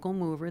use a local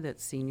mover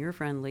that's senior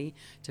friendly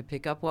to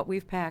pick up what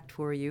we've packed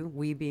for you,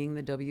 we being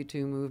the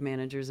W-2 move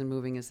managers and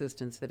moving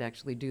assistants that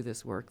actually do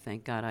this work.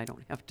 Thank God I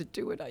don't have to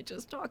do it, I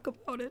just talk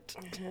about it.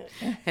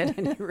 At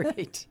any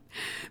rate,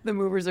 the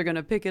movers are going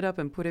to pick it up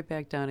and put it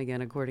back down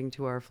again according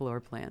to our floor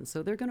plan.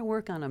 So they're going to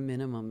work on a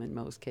minimum in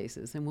most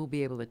cases, and we'll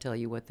be able to tell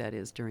you what that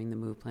is during the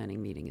move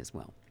planning meeting as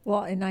well.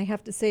 Well, and I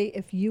have to say,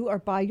 if you are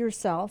by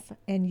yourself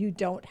and you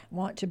don't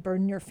want to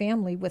burden your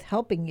family with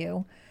helping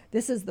you,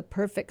 this is the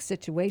perfect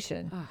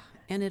situation.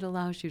 And it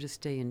allows you to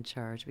stay in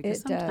charge, because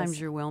It sometimes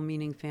does. your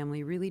well-meaning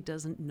family really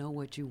doesn't know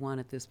what you want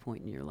at this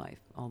point in your life,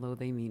 although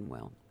they mean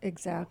well.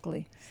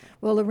 Exactly.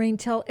 Well, Lorraine,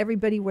 tell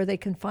everybody where they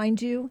can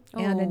find you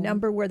and a Oh.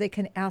 number where they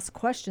can ask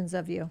questions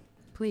of you.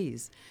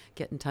 Please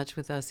get in touch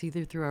with us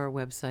either through our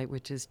website,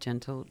 which is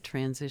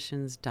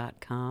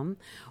gentletransitions.com,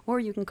 or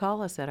you can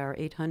call us at our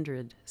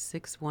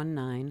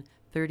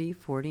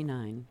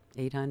 800-619-3049,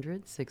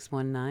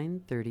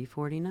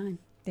 800-619-3049.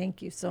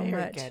 Thank you so Very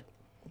much. good.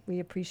 We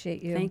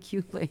appreciate you. Thank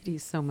you,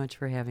 ladies, so much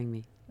for having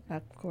me.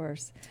 Of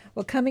course.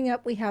 Well, coming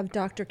up, we have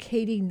Dr.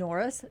 Katie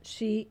Norris.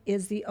 She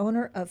is the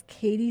owner of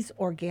Katie's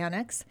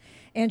Organics,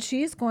 and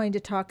she is going to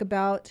talk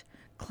about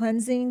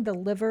cleansing the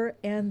liver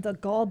and the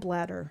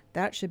gallbladder.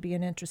 That should be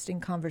an interesting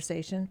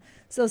conversation.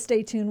 So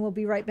stay tuned. We'll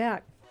be right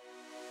back.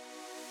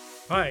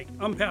 Hi,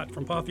 I'm Pat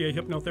from Pothier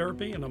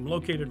Hypnotherapy, and I'm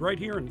located right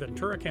here in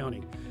Ventura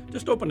County.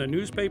 Just open a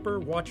newspaper,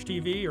 watch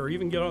TV, or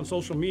even get on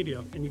social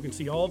media, and you can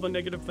see all the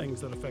negative things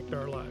that affect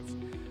our lives.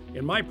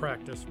 In my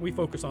practice, we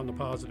focus on the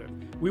positive.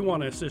 We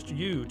want to assist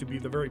you to be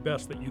the very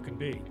best that you can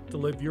be, to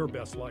live your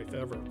best life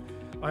ever.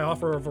 I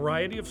offer a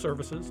variety of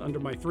services under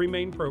my three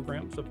main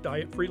programs of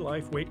diet-free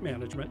life, weight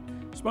management,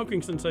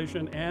 smoking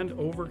cessation, and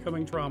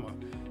overcoming trauma.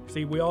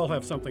 See, we all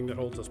have something that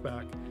holds us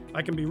back.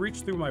 I can be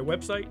reached through my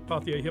website,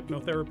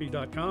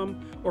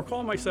 PothierHypnotherapy.com, or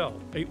call my cell,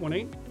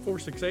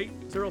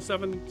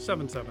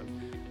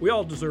 818-468-0777. We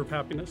all deserve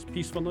happiness,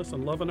 peacefulness,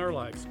 and love in our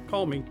lives.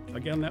 Call me.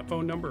 Again, that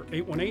phone number,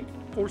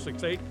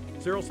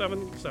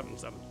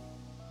 818-468-0777.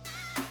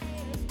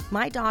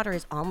 My daughter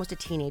is almost a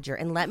teenager,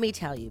 and let me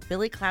tell you,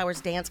 Billy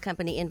Clower's dance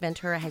company in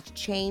Ventura has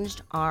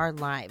changed our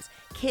lives.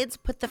 Kids,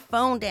 put the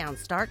phone down,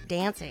 start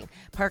dancing.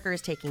 Parker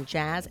is taking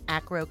jazz,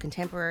 acro,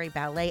 contemporary,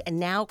 ballet, and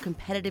now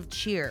competitive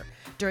cheer.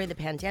 During the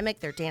pandemic,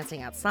 they're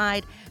dancing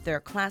outside. There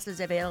are classes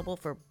available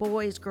for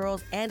boys,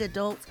 girls, and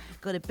adults.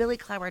 Go to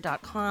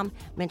billyclower.com,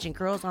 mention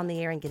Girls on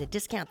the Air, and get a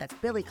discount. That's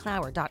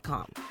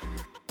billyclower.com.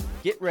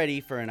 Get ready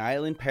for an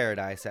island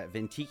paradise at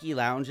Vintiki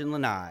Lounge in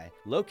Lanai,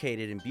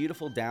 located in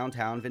beautiful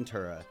downtown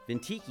Ventura.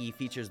 Vintiki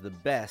features the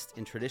best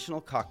in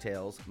traditional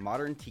cocktails,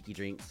 modern tiki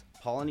drinks,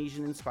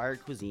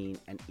 Polynesian-inspired cuisine,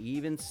 and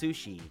even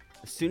sushi.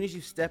 As soon as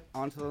you step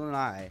onto the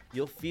lanai,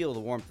 you'll feel the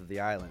warmth of the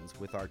islands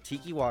with our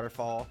tiki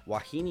waterfall,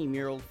 wahine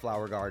muraled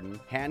flower garden,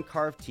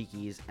 hand-carved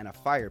tikis, and a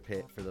fire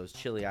pit for those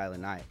chilly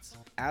island nights.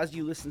 As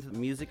you listen to the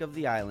music of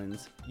the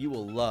islands, you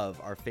will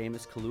love our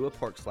famous Kalua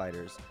pork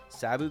sliders,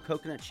 Sabu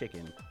coconut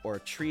chicken, or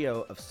a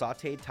trio of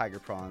sautéed tiger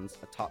prawns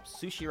atop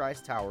sushi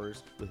rice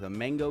towers with a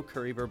mango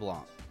curry beurre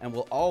blanc. And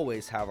we'll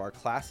always have our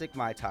classic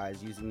Mai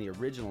Tais using the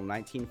original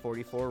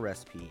 1944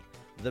 recipe,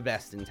 the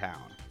best in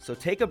town. So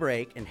take a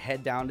break and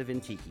head down to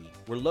Vintiki.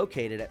 We're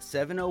located at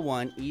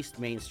 701 East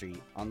Main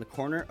Street on the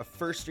corner of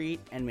First Street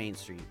and Main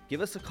Street.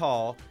 Give us a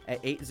call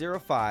at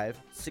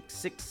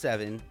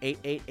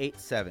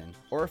 805-667-8887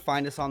 or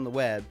find us on the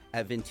web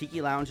at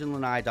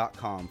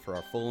VintikiLoungeandLanai.com for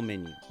our full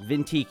menu.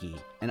 Vintiki,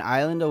 an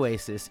island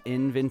oasis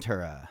in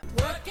Ventura.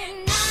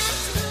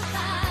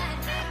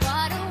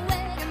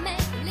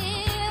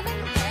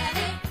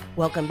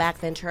 Welcome back,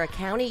 Ventura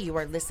County. You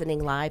are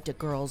listening live to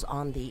Girls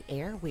on the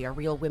Air. We are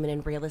Real Women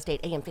in Real Estate,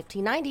 AM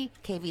 1590,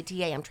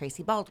 KVTA. I'm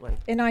Tracy Baldwin.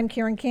 And I'm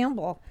Karen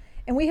Campbell.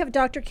 And we have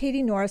Dr.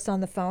 Katie Norris on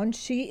the phone.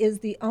 She is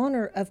the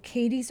owner of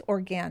Katie's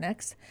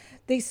Organics.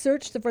 They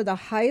search for the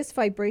highest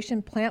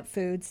vibration plant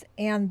foods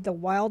and the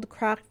wild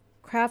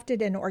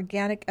crafted and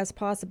organic as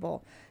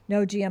possible.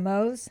 No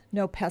GMOs,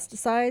 no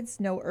pesticides,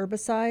 no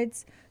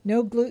herbicides,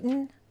 no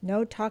gluten,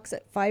 no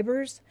toxic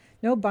fibers,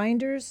 no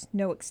binders,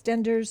 no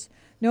extenders,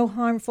 no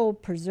harmful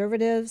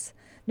preservatives,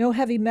 no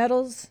heavy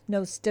metals,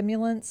 no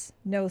stimulants,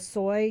 no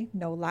soy,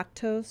 no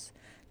lactose,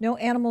 no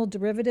animal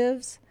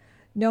derivatives,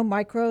 no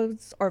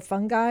microbes or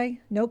fungi,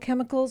 no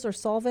chemicals or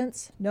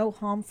solvents, no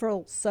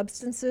harmful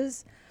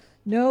substances,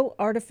 no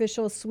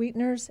artificial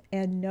sweeteners,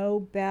 and no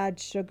bad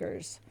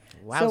sugars.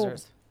 Wowzers.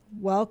 So,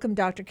 welcome,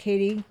 Dr.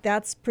 Katie.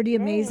 That's pretty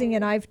amazing,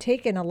 and I've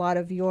taken a lot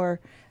of your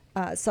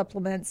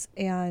supplements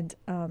and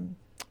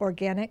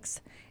organics,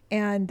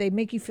 and they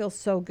make you feel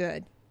so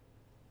good.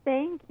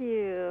 Thank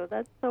you.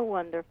 That's so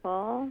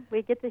wonderful.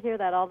 We get to hear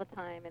that all the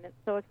time, and it's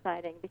so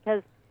exciting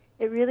because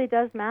it really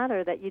does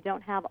matter that you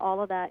don't have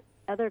all of that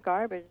other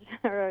garbage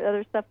or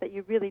other stuff that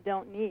you really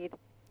don't need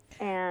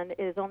and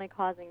is only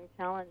causing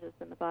challenges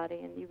in the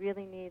body. And you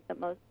really need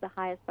the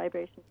highest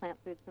vibration plant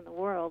foods in the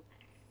world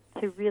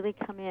to really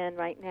come in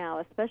right now,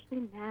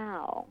 especially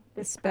now.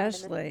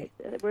 Especially.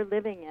 We're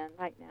living in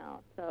right now.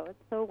 So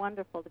it's so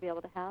wonderful to be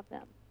able to have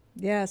them.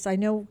 Yes, I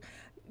know.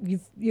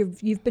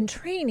 You've been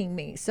training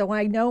me, so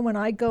I know when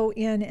I go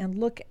in and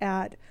look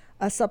at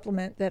a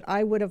supplement that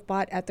I would have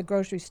bought at the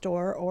grocery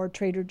store or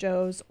Trader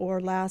Joe's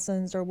or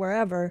Lassen's or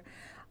wherever,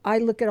 I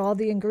look at all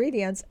the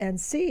ingredients and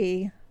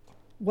see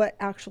what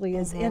actually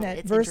is in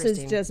it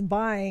versus just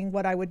buying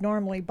what I would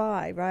normally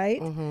buy,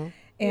 right? And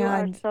you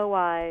are so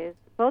wise.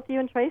 Both you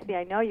and Tracy,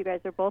 I know you guys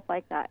are both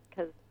like that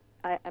because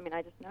I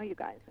just know you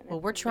guys. And well,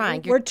 we're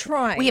trying. We're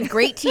trying. We have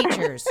great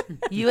teachers,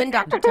 you and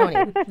Dr.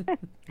 Tony.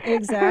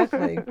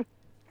 Exactly.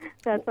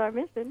 That's our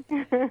mission.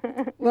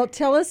 Well,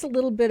 tell us a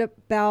little bit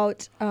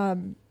about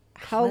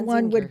how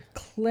one would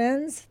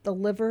cleanse the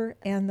liver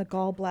and the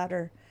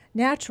gallbladder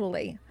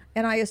naturally,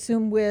 and I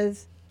assume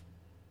with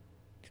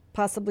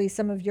possibly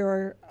some of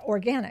your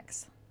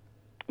organics.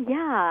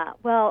 Yeah,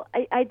 well,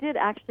 I did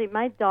actually.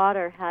 My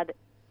daughter had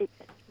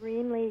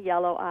extremely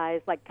yellow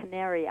eyes, like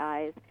canary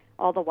eyes.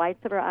 All the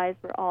whites of her eyes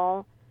were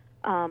all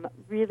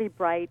really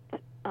bright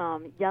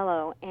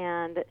yellow,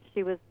 and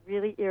she was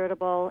really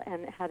irritable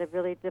and had a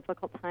really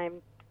difficult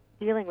time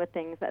dealing with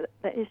things.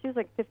 She was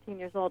like 15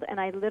 years old, and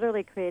I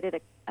literally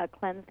created a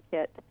cleanse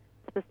kit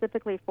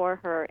specifically for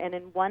her. And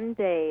in one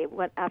day,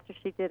 after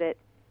she did it,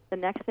 the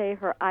next day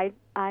her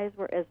eyes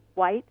were as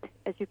white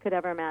as you could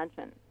ever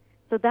imagine.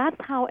 So that's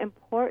how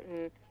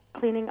important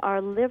cleaning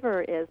our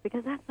liver is,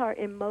 because that's our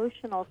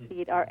emotional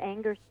seat, our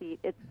anger seat.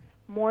 It's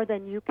more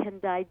than you can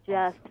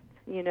digest,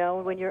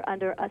 when you're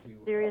under a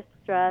serious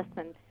stress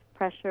and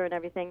pressure and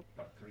everything.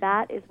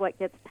 That is what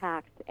gets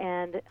taxed.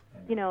 And,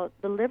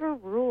 the liver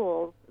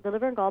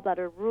and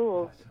gallbladder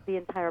rules the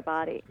entire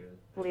body,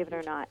 believe it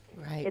or not.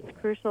 Right. It's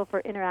crucial for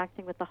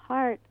interacting with the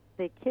heart,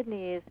 the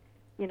kidneys,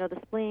 the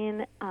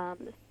spleen,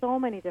 so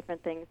many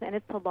different things. And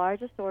it's the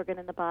largest organ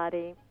in the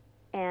body,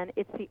 and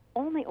it's the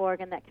only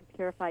organ that can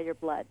purify your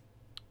blood.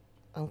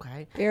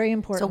 Okay. Very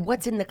important. So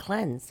what's in the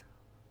cleanse?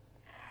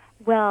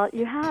 Well,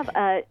 you have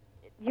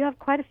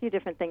quite a few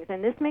different things,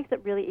 and this makes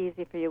it really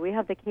easy for you. We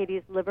have the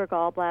Katie's Liver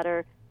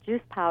Gallbladder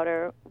Juice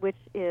Powder, which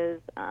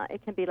is,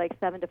 it can be like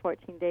 7 to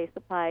 14 day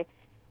supply,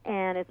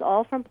 And it's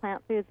all from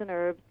plant foods and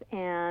herbs.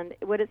 And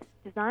what it's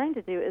designed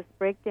to do is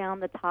break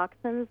down the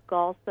toxins,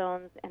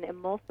 gallstones, and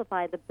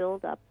emulsify the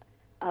buildup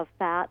of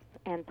fats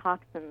and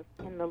toxins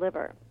in the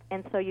liver.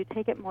 And so you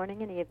take it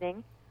morning and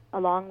evening,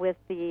 along with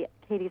the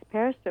Katie's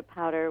Parastrip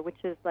powder, which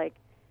is like,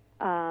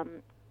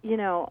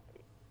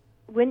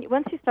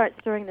 once you start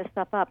stirring this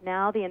stuff up,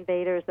 now the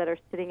invaders that are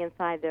sitting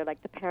inside there,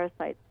 like the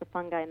parasites, the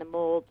fungi, and the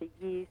mold, the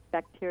yeast,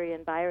 bacteria,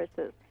 and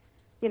viruses.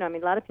 A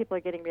lot of people are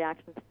getting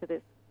reactions to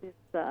this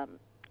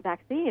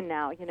vaccine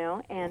now,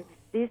 and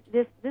this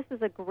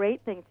is a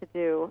great thing to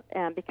do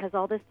because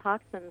all these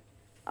toxins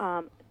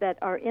that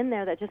are in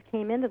there that just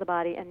came into the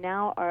body and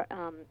now are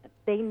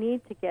they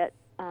need to get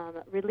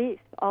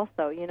released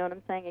also, you know what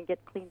I'm saying, and get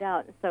cleaned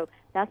out. And so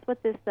that's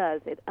what this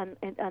does. It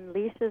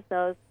unleashes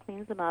those,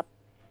 cleans them up,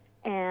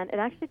 and it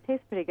actually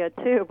tastes pretty good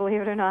too,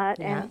 believe it or not.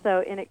 Yeah.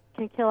 And it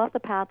can kill off the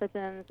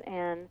pathogens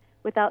and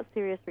without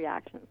serious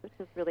reactions, which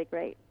is really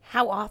great.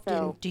 How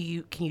often can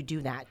you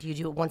do that? Do you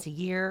do it once a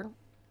year?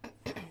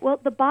 Well,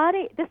 the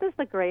body, that's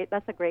a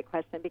great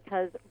question,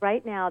 because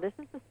right now, this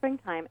is the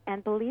springtime,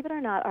 and believe it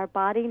or not, our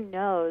body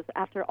knows,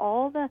 after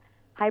all the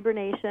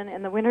hibernation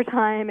in the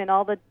wintertime and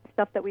all the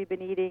stuff that we've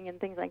been eating and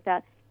things like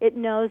that, it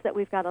knows that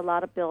we've got a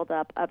lot of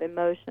buildup of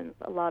emotions,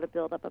 a lot of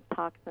buildup of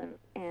toxins,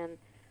 and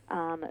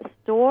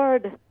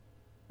stored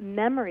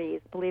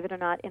memories, believe it or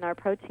not, in our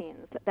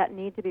proteins that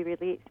need to be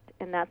released,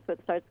 and that's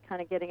what starts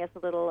kind of getting us a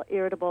little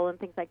irritable and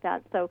things like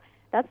that. So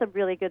that's a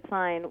really good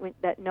sign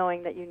that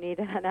knowing that you need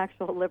an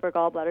actual liver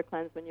gallbladder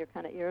cleanse when you're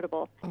kind of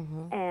irritable.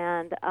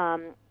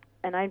 Mm-hmm.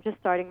 And I'm just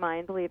starting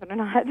mine, believe it or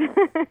not.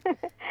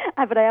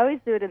 But I always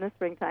do it in the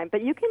springtime.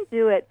 But you can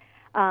do it.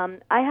 I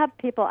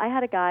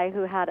had a guy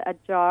who had a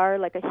jar,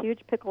 like a huge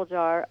pickle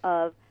jar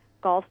of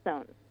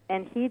gallstones,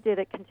 and he did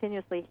it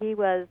continuously. He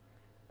was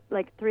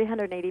like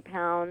 380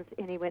 pounds,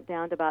 and he went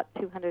down to about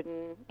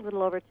a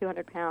little over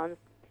 200 pounds,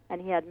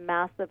 and he had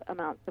massive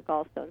amounts of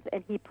gallstones,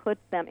 and he put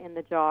them in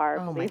the jar,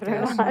 believe it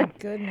or not. Oh, my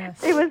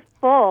goodness. It was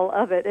full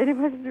of it, and it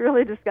was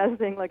really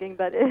disgusting looking,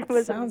 but it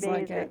was Sounds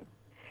amazing. like it.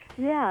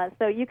 Yeah,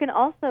 so you can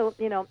also,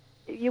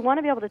 you want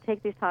to be able to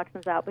take these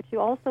toxins out, but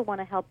you also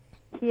want to help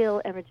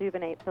heal and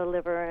rejuvenate the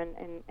liver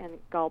and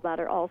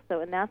gallbladder also,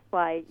 and that's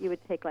why you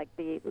would take like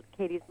the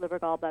Katie's Liver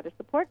Gallbladder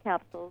Support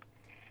Capsules,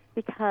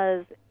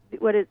 because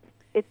what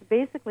it's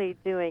basically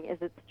doing is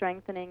it's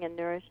strengthening and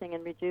nourishing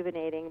and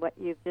rejuvenating what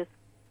you've just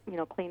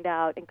cleaned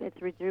out, and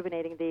it's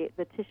rejuvenating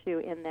the tissue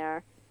in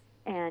there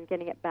and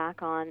getting it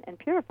back on and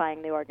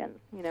purifying the organs,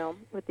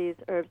 with these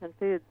herbs and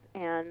foods.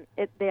 And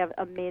they have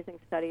amazing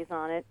studies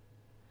on it,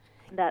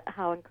 that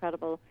how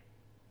incredible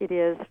it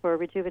is for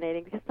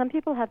rejuvenating, because some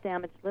people have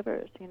damaged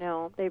livers,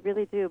 they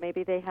really do.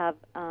 Maybe they have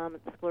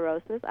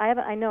sclerosis.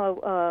 I know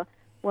a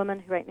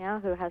woman right now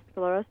who has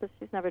sclerosis.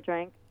 She's never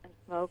drank and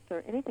smoked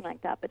or anything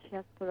like that, but she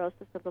has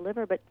sclerosis of the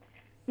liver. But,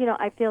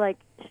 I feel like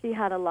she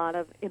had a lot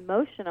of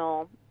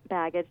emotional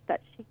baggage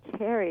that she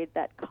carried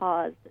that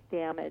caused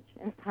damage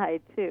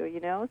inside too,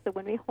 So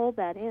when we hold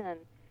that in,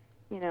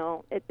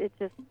 it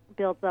just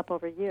builds up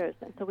over years.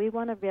 And so we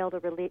want to be able to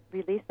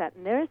release that.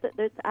 And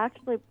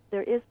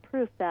there is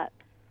proof that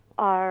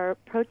our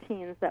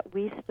proteins that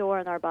we store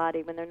in our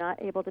body, when they're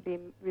not able to be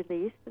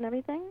released and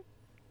everything,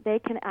 they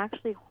can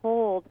actually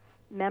hold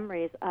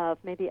memories of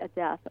maybe a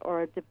death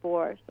or a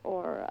divorce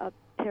or a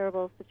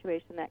terrible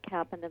situation that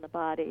happened in the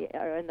body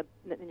or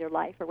in your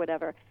life or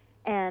whatever.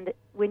 And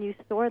when you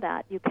store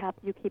that, you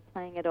keep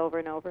playing it over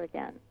and over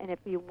again. And if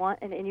you want,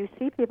 and you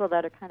see people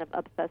that are kind of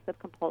obsessive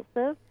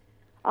compulsive,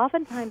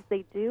 oftentimes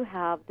they do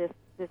have this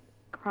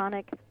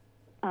chronic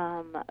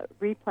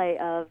replay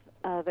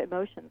of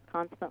emotions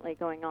constantly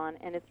going on,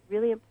 and it's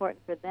really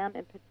important for them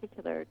in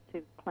particular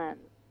to cleanse.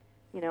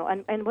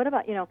 And what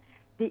about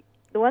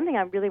the one thing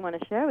I really want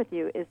to share with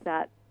you is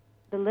that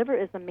the liver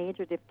is a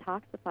major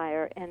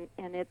detoxifier, and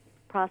it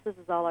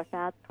processes all our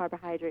fats,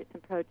 carbohydrates,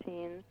 and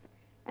proteins,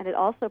 and it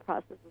also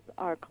processes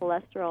our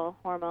cholesterol,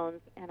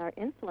 hormones, and our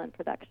insulin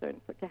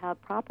production to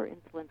have proper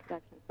insulin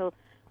production. So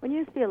when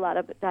you see a lot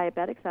of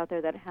diabetics out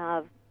there that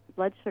have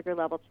blood sugar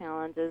level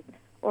challenges,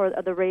 or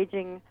the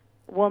raging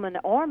woman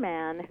or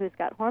man who's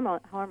got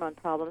hormone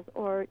problems,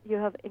 or you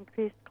have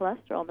increased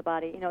cholesterol in the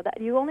body,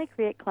 that you only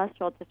create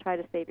cholesterol to try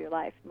to save your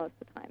life most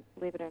of the time,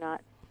 believe it or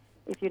not,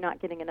 if you're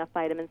not getting enough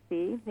vitamin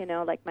C.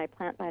 Like my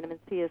plant vitamin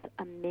C is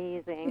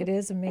amazing. It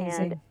is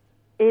amazing. And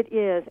it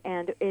is,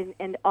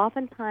 and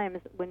oftentimes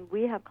when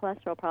we have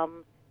cholesterol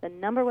problems, the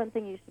number one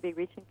thing you should be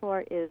reaching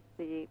for is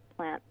the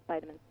plant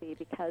vitamin C,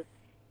 because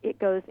it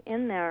goes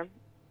in there.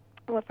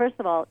 Well, first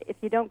of all, if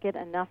you don't get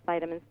enough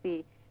vitamin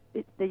C,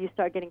 you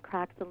start getting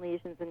cracks and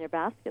lesions in your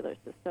vascular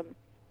system,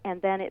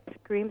 and then it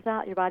screams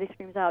out, your body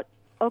screams out,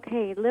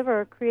 okay,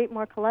 liver, create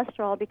more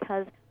cholesterol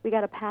because we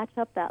got to patch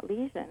up that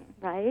lesion,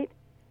 right?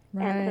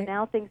 And so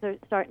now things are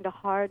starting to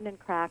harden and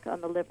crack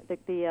on the liver,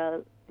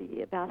 the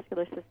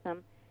vascular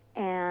system,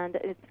 and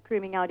it's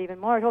screaming out even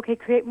more. Okay,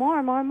 create more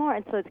and more and more,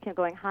 and so it's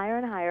going higher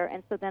and higher,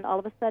 and so then all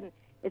of a sudden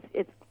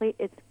it's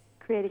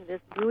creating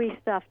this gooey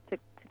stuff to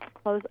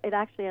close. It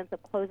actually ends up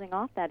closing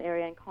off that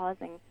area and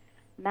causing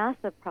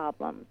massive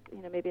problems,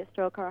 maybe a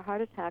stroke or a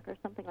heart attack or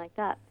something like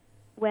that.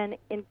 When,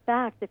 in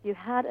fact, if you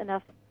had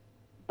enough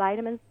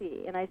vitamin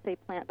C, and I say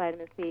plant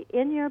vitamin C,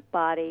 in your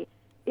body,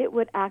 it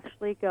would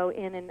actually go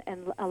in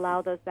and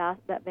allow those that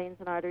veins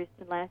and arteries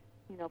to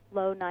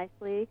flow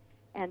nicely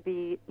and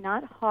be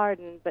not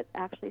hardened, but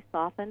actually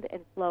softened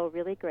and flow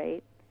really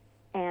great.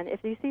 And if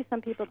you see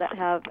some people that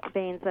have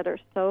veins that are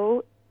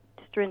so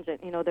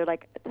stringent, they're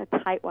like a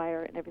tight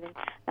wire and everything,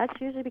 that's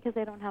usually because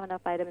they don't have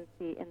enough vitamin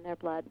C in their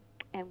blood.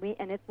 And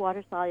it's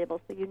water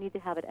soluble, so you need to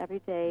have it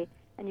every day,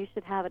 and you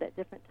should have it at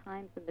different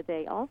times in the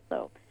day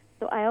also.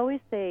 So I always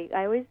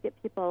get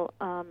people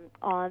on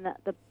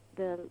the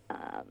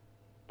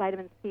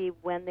vitamin C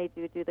when they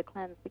do the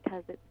cleanse,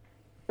 because it's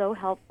so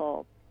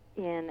helpful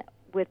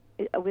with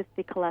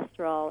the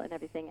cholesterol and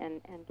everything,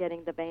 and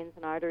getting the veins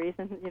and arteries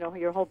and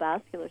your whole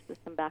vascular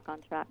system back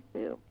on track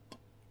too.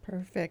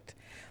 Perfect.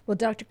 Well,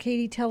 Dr.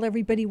 Katie, tell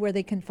everybody where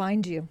they can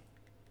find you.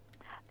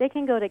 They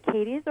can go to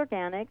Katie's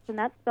Organics, and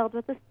that's spelled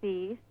with a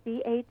C,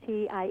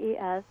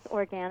 C-A-T-I-E-S,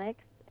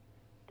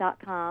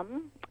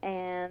 organics.com.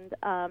 And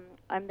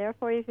I'm there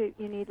for you if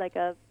you need like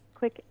a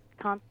quick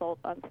consult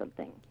on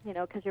something,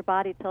 because your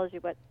body tells you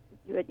what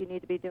you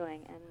need to be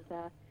doing, and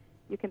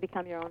you can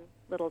become your own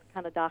little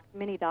kind of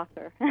mini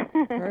doctor.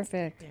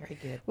 Perfect. Very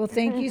good. Well,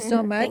 thank you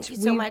so much. Thank you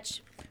so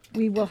much.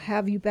 We will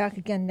have you back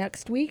again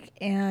next week,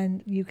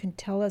 and you can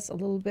tell us a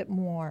little bit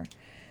more.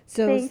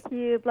 So, thank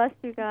you. Bless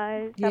you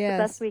guys. Have the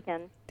best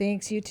weekend.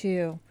 Thanks, you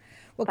too.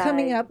 Well, Bye.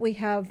 Coming up, we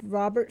have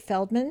Robert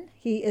Feldman.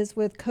 He is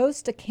with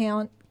Costa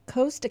Canyon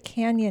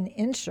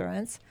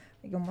Insurance.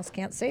 I almost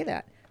can't say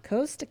that.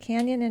 Costa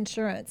Canyon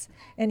Insurance.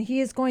 And he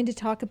is going to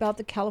talk about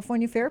the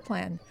California Fair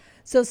Plan.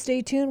 So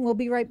stay tuned. We'll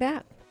be right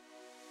back.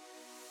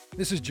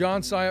 This is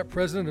John Syatt,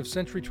 president of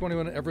Century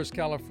 21 in Everest,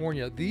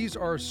 California. These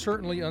are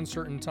certainly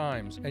uncertain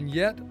times, and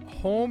yet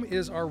home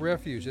is our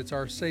refuge. It's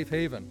our safe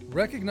haven.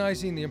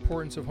 Recognizing the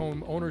importance of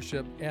home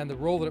ownership and the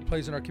role that it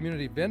plays in our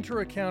community,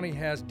 Ventura County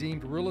has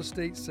deemed real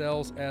estate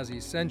sales as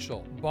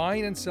essential.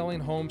 Buying and selling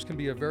homes can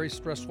be a very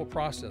stressful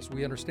process.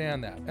 We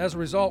understand that. As a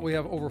result, we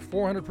have over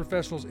 400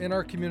 professionals in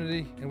our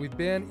community, and we've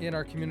been in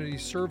our community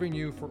serving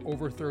you for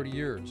over 30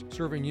 years,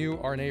 serving you,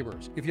 our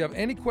neighbors. If you have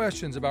any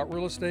questions about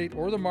real estate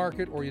or the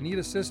market, or you need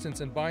assistance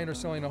in buying or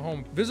selling a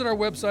home, visit our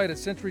website at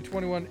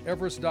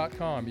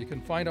century21everest.com. You can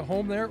find a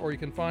home there, or you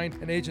can find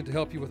an agent to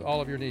help you with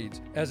all of your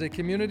needs. As a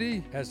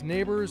community, as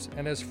neighbors,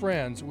 and as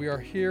friends, we are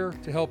here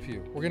to help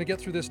you. We're going to get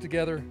through this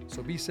together,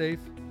 so be safe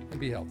and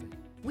be healthy.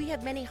 We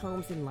have many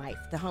homes in life.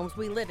 The homes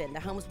we live in,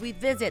 the homes we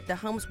visit, the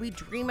homes we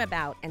dream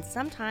about, and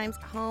sometimes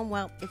home,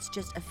 well, it's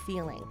just a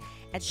feeling.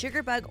 At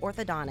Sugarbug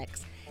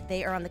Orthodontics,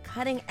 they are on the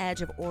cutting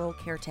edge of oral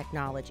care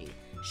technology.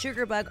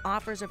 Sugarbug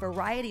offers a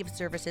variety of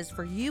services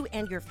for you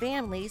and your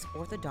family's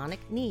orthodontic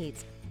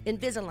needs.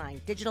 Invisalign,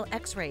 digital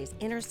x-rays,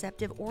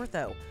 interceptive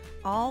ortho,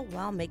 all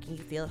while making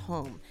you feel at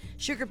home.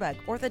 Sugarbug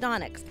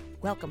Orthodontics,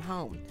 welcome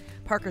home.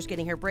 Parker's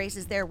getting her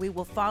braces there. We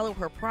will follow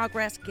her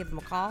progress. Give them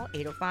a call,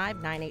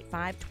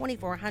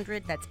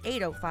 805-985-2400. That's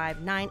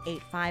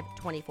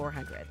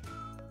 805-985-2400.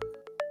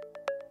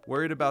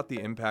 Worried about the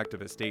impact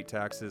of estate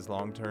taxes,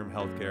 long-term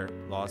health care,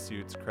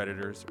 lawsuits,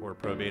 creditors, or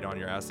probate on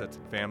your assets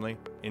and family?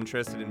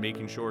 Interested in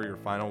making sure your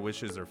final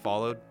wishes are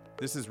followed?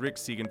 This is Rick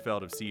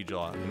Siegenfeld of Siege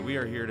Law, and we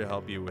are here to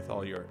help you with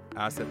all your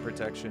asset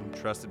protection,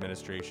 trust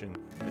administration,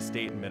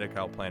 estate and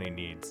Medi-Cal planning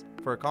needs.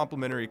 For a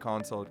complimentary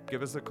consult,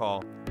 give us a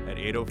call at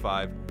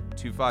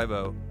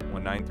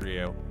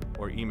 805-250-1930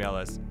 or email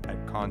us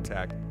at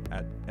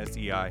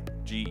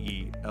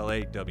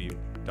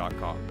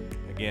contact@seigelaw.com.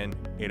 Again,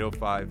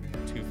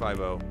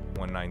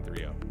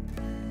 805-250-1930.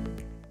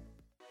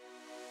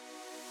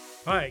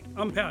 Hi,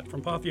 I'm Pat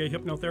from Pothier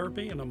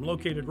Hypnotherapy, and I'm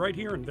located right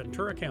here in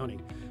Ventura County.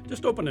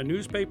 Just open a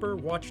newspaper,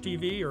 watch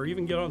TV, or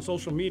even get on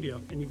social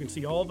media, and you can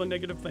see all the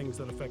negative things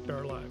that affect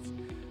our lives.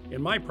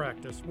 In my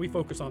practice, we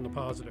focus on the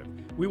positive.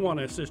 We want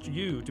to assist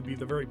you to be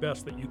the very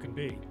best that you can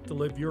be, to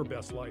live your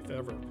best life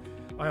ever.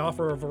 I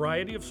offer a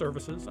variety of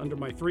services under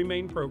my three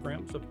main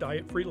programs of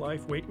diet-free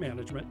life, weight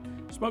management,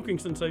 smoking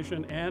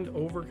cessation, and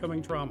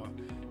overcoming trauma.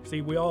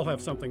 See, we all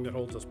have something that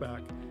holds us back.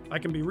 I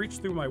can be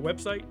reached through my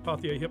website,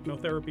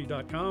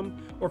 pothierhypnotherapy.com,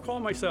 or call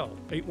my cell,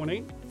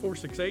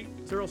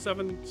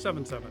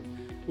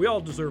 818-468-0777. We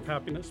all deserve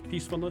happiness,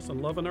 peacefulness,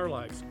 and love in our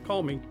lives.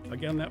 Call me.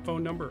 Again, that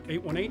phone number,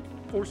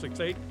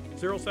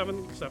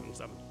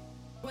 818-468-0777.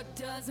 What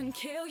doesn't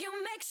kill you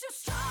makes you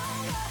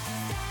stronger.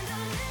 Stand a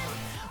little.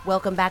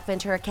 Welcome back,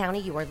 Ventura County.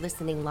 You are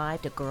listening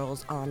live to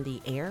Girls on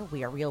the Air.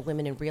 We are Real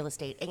Women in Real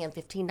Estate, AM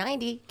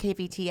 1590,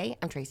 KVTA.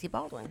 I'm Tracy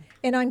Baldwin.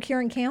 And I'm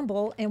Karen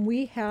Campbell, and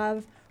we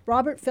have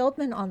Robert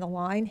Feldman on the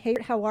line. Hey,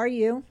 how are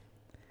you?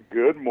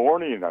 Good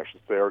morning, I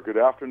should say, or good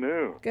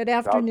afternoon. Good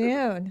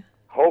afternoon.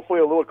 Hopefully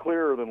a little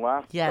clearer than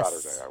last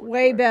Saturday. I would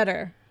Way say.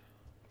 better.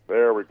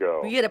 There we go.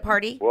 Were you at a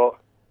party? Well,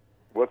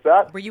 what's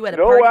that? Were you at a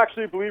no, party? No,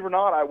 actually, believe it or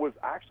not, I was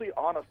actually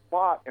on a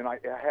spot, and I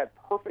had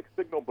perfect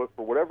signal, but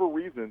for whatever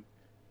reason,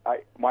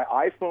 my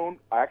iPhone,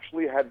 I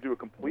actually had to do a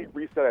complete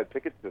reset. I had to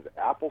take it to the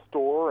Apple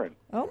store and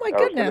oh my send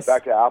goodness, it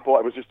back to Apple.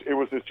 It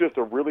was just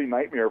a really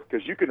nightmare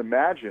because you can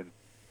imagine,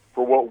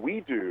 for what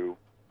we do,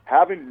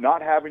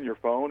 not having your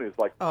phone is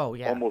like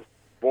almost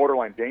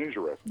borderline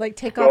dangerous. Like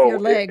take off your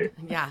leg.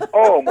 Yeah.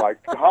 Oh my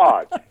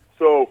God.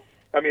 So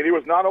I mean, it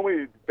was not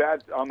only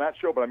bad on that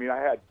show, but I mean,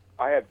 I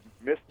had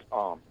missed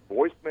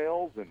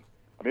voicemails, and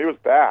I mean, it was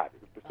bad.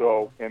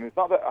 So, and it's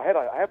not that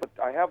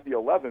I have the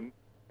 11,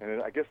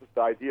 and I guess it's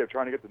the idea of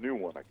trying to get the new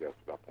one, I guess,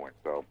 at that point.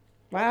 So,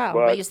 wow,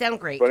 but you sound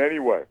great. But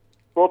anyway,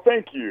 well,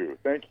 thank you.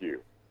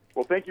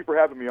 Well, thank you for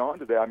having me on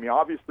today. I mean,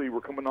 obviously,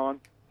 we're coming on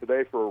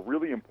today for a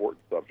really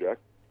important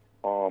subject.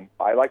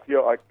 I like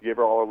to give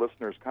all our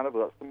listeners kind of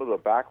some of the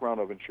background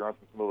of insurance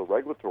and some of the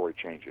regulatory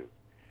changes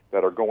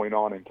that are going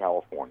on in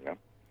California.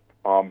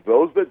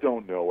 Those that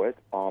don't know it,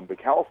 the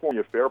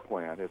California Fair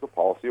Plan is a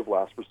policy of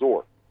last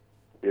resort.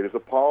 It is a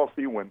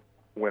policy when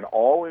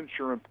all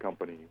insurance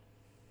companies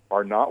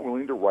are not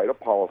willing to write a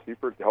policy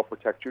to help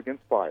protect you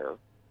against fire.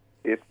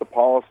 It's the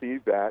policy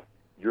that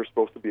you're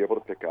supposed to be able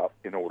to pick up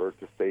in order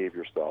to save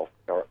yourself,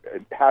 or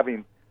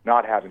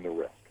not having the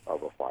risk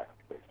of a fire,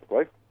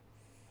 basically.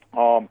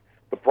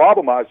 The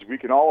problem is, we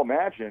can all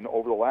imagine,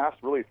 over the last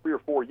really 3 or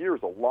 4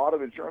 years, a lot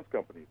of insurance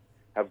companies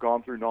have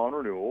gone through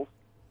non-renewals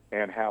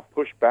and have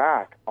pushed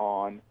back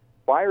on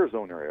fire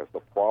zone areas.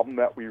 The problem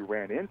that we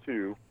ran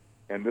into,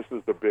 and this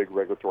is the big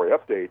regulatory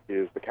update,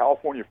 is the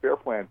California Fair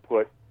Plan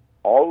put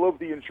all of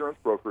the insurance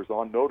brokers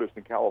on notice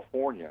in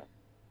California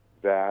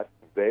that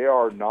they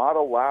are not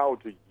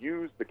allowed to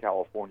use the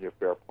California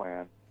Fair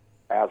Plan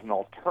as an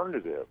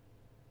alternative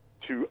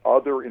to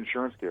other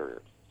insurance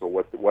carriers. So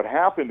what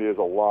happened is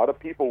a lot of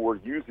people were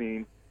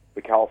using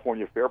the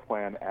California Fair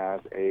Plan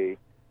as a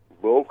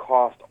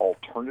low-cost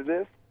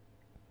alternative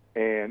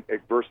and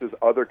versus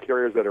other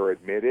carriers that are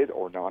admitted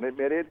or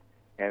non-admitted,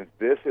 and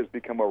this has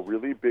become a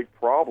really big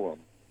problem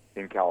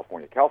in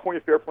California.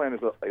 California Fair Plan is,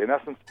 in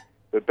essence,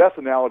 the best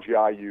analogy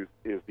I use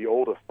is the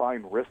old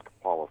assigned risk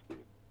policy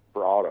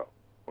for auto.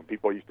 When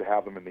people used to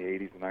have them in the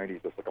 80s and 90s,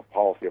 it's like a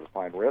policy of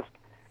assigned risk.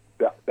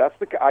 That's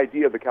the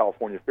idea of the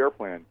California Fair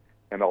Plan,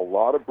 and a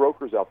lot of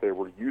brokers out there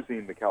were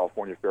using the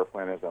California Fair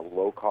Plan as a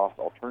low-cost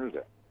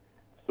alternative.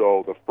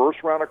 So the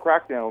first round of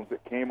crackdowns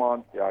that came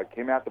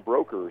at the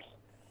brokers,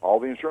 all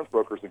the insurance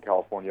brokers in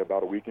California,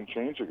 about a week and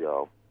change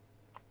ago.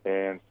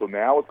 And so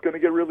now it's going to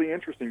get really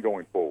interesting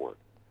going forward,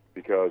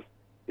 because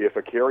if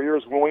a carrier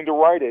is willing to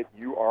write it,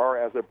 you are,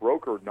 as a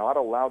broker, not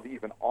allowed to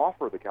even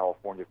offer the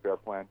California Fair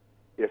Plan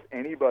if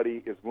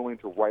anybody is willing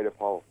to write a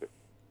policy.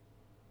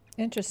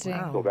 Interesting.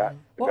 Wow.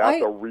 So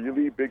that's a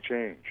really big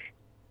change.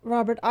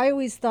 Robert, I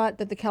always thought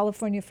that the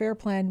California Fair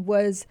Plan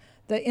was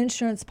the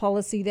insurance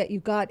policy that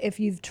you got if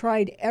you've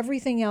tried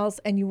everything else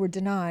and you were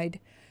denied.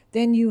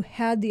 Then you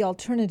had the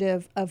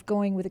alternative of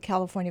going with the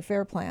California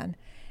Fair Plan.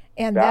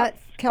 And that's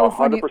that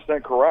California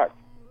 100% correct.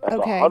 That's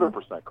okay.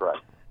 100% correct.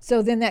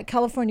 So then that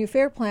California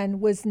Fair Plan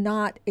was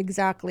not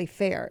exactly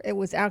fair. It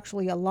was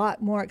actually a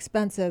lot more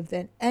expensive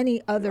than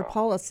any other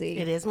policy.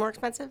 It is more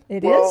expensive?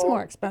 It is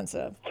more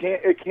expensive.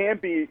 It can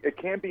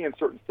be in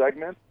certain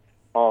segments.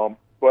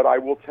 But I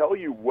will tell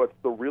you what's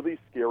the really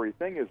scary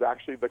thing is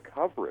actually the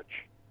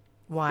coverage.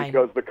 Why?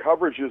 Because the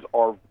coverages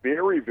are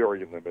very,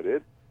 very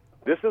limited.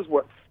 This is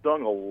what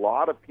stung a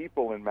lot of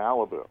people in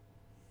Malibu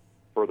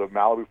for the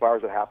Malibu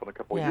fires that happened a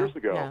couple of years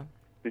ago. Yeah.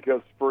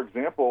 Because, for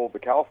example, the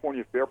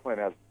California Fair Plan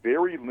has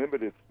very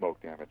limited smoke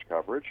damage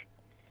coverage.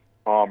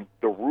 The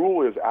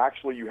rule is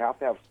actually you have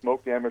to have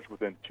smoke damage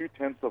within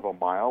 0.2 of a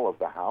mile of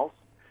the house,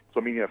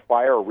 so meaning a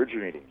fire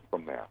originating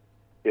from there.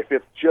 If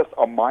it's just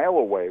a mile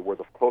away where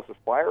the closest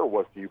fire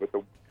was to you, but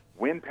the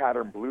wind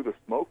pattern blew the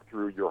smoke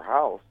through your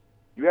house,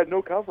 you had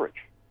no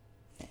coverage.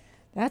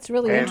 That's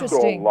really and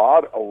interesting.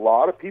 So a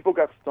lot of people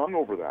got stung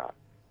over that.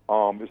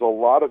 There's a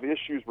lot of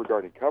issues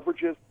regarding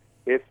coverages.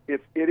 It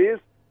is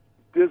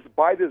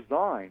by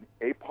design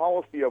a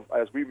policy of,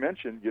 as you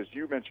mentioned just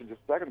a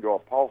second ago, a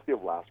policy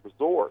of last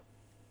resort.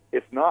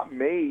 It's not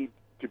made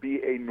to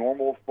be a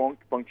normal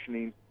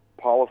functioning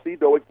policy,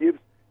 though it gives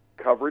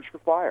coverage for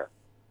fire.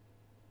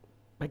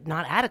 But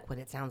not adequate,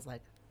 it sounds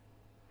like.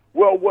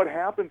 Well, what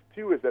happens,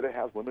 too, is that it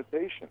has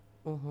limitations.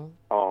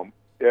 Mm-hmm.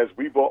 As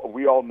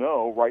we all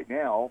know right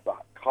now, the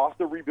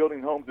cost of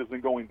rebuilding homes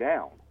isn't going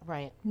down.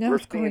 Right. No, we're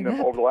it's seeing going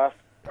them up. over the last,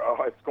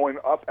 it's going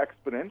up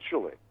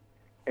exponentially.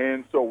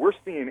 And so we're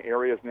seeing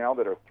areas now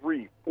that are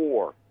 3,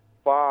 4,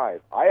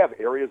 5. I have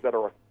areas that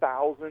are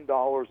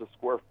 $1,000 a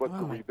square foot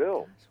to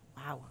rebuild.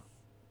 Gosh. Wow.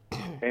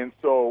 And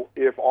so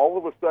if all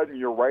of a sudden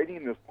you're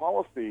writing this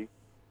policy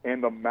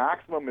and the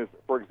maximum is,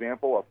 for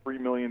example, a $3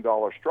 million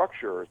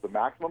structure, is the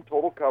maximum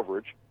total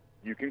coverage,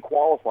 you can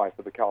qualify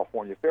for the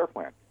California Fair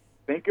Plan.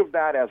 Think of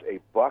that as a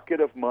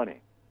bucket of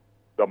money.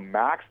 The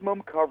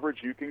maximum coverage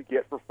you can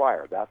get for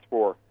fire, that's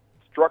for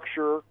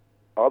structure,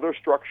 other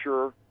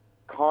structure,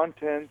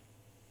 contents,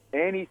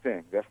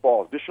 anything that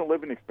falls, additional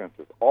living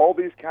expenses, all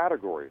these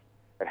categories,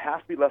 it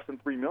has to be less than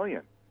 $3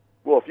 million.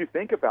 Well, if you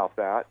think about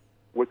that,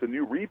 with the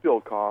new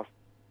rebuild cost,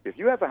 if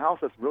you have a house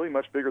that's really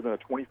much bigger than a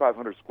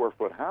 2,500 square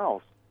foot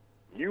house,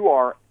 you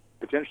are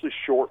potentially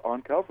short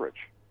on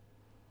coverage.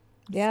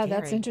 Yeah,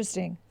 that's Scary.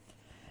 interesting.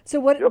 So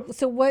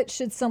what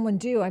should someone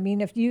do? I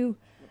mean, if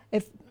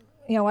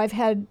I've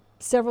had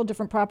several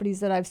different properties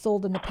that I've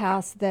sold in the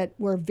past that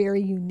were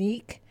very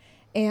unique,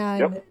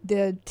 and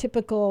the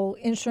typical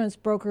insurance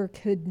broker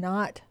could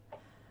not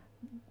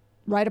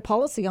write a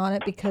policy on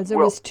it because there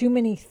was too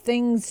many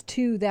things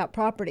to that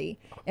property,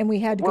 and we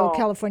had to go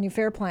California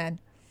Fair Plan.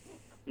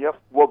 Yep.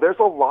 Well, there's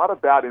a lot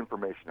of bad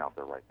information out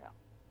there right now,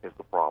 is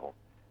the problem.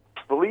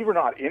 Believe it or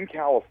not, in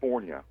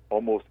California,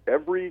 almost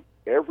every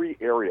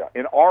area,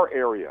 in our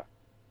area,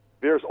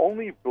 there's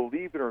only,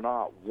 believe it or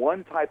not,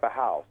 one type of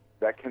house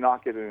that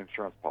cannot get an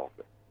insurance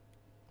policy.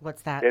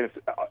 What's that? And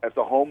it's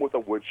a home with a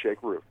wood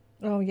shake roof.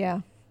 Oh,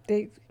 yeah.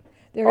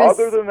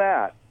 Other than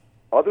that,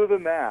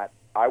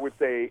 I would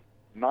say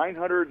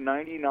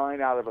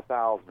 999 out of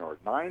 1,000, or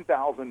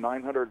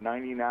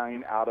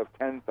 9,999 out of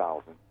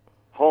 10,000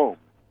 homes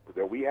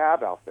that we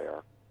have out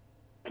there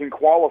can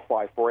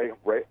qualify for a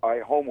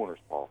homeowner's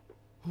policy.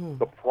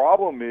 The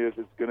problem is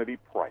it's going to be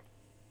price.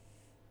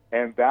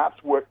 And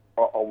that's what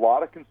a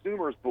lot of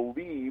consumers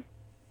believe,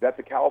 that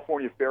the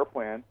California Fair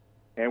Plan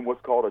and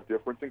what's called a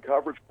difference in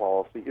coverage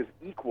policy is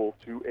equal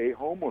to a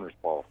homeowner's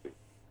policy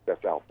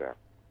that's out there.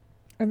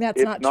 And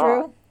that's not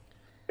true?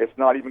 It's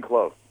not even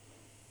close.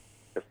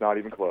 It's not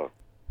even close.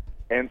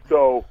 And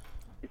so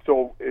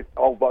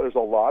there's a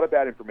lot of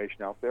bad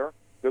information out there.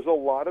 There's a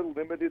lot of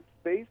limited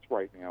space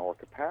right now, or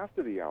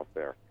capacity out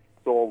there.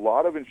 So a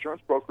lot of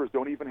insurance brokers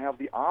don't even have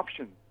the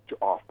option to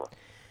offer.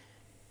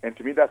 And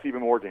to me, that's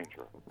even more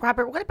dangerous.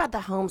 Robert, what about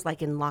the homes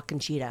like in La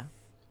Conchita?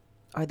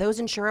 Are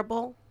those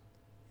insurable?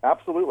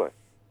 Absolutely.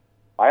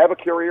 I have a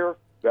carrier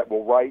that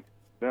will write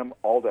them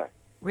all day.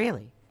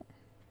 Really?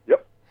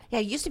 Yep. Yeah,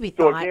 it used to be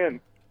So thought again,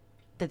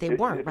 that they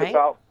weren't, right?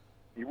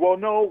 Well,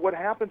 no, what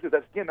happens is,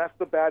 that's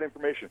the bad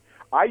information.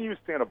 I use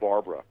Santa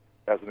Barbara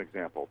as an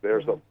example.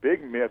 There's a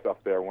big myth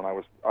up there. When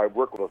I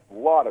work with a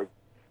lot of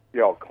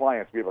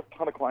clients. We have a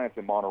ton of clients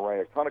in Monterey,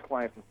 a ton of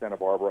clients in Santa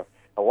Barbara.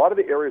 A lot of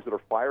the areas that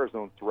are fire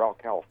zones throughout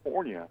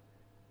California,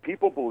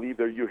 people believe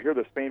that you hear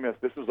this famous,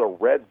 this is a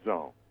red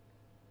zone.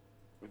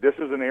 This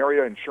is an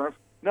area insurance.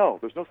 No,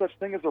 there's no such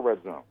thing as a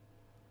red zone.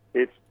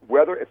 It's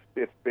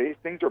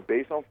things are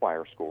based on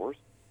fire scores,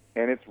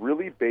 and it's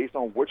really based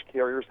on which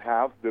carriers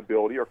have the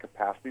ability or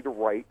capacity to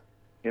write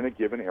in a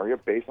given area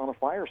based on a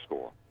fire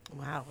score.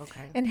 Wow,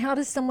 okay. And how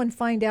does someone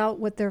find out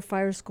what their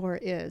fire score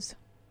is?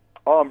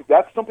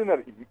 That's something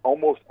that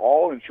almost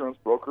all insurance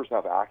brokers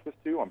have access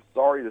to. I'm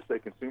sorry to say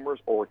consumers,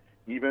 or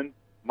even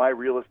my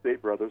real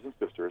estate brothers and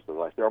sisters, as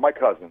I say, or my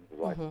cousins, as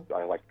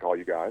I like to call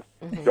you guys,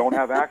 don't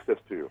have access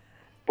to.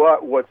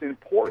 But what's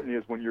important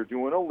is when you're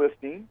doing a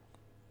listing,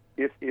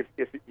 if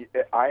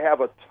I have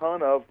a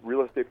ton of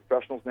real estate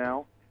professionals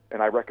now,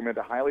 and I recommend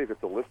it highly if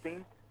it's a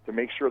listing, to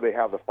make sure they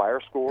have the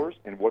fire scores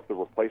and what the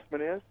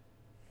replacement is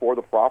for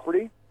the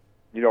property,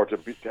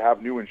 to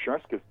have new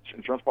insurance, because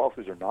insurance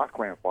policies are not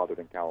grandfathered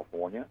in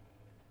California.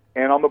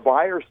 And on the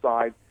buyer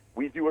side,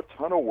 we do a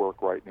ton of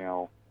work right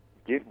now,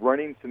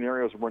 running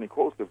scenarios and running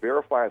quotes to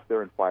verify if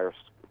they're in fire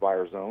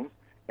zones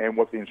and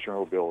what the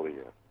insurability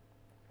is.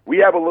 We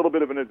have a little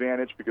bit of an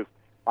advantage because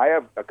I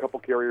have a couple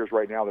carriers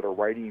right now that are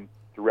writing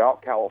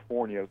throughout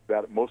California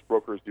that most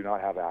brokers do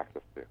not have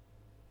access to.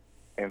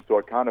 And so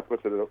it kind of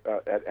puts it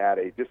at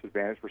a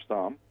disadvantage for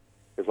some,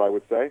 as I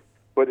would say.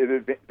 But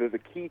the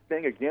key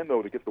thing, again,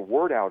 though, to get the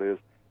word out is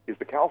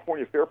the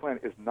California Fair Plan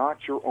is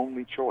not your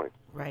only choice.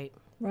 Right.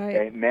 Right.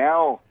 And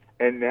now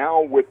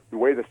with the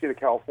way the state of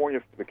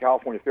California, the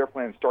California Fair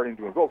Plan is starting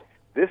to invoke,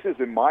 this is,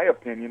 in my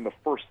opinion, the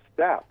first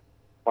step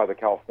by the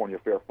California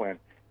Fair Plan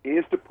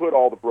is to put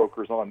all the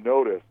brokers on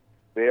notice.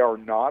 They're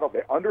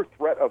under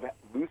threat of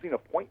losing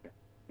appointment,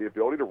 the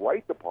ability to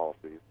write the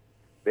policies.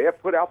 They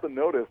have put out the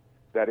notice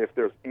that if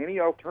there's any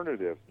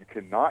alternatives, you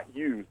cannot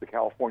use the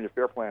California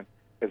Fair Plan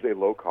as a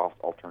low-cost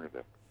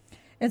alternative.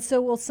 And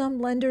so will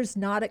some lenders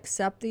not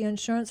accept the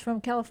insurance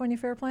from California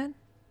Fair Plan?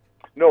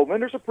 No,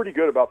 lenders are pretty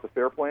good about the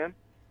Fair Plan.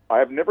 I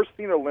have never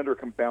seen a lender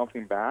come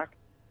bouncing back.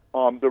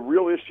 The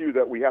real issue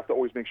that we have to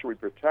always make sure we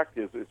protect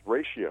is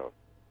ratios,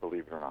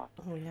 believe it or not.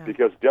 Oh, yeah.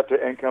 Because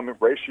debt-to-income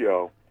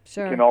ratio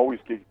can always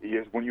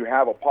when you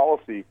have a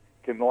policy,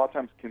 a lot of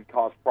times can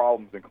cause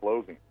problems in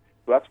closing.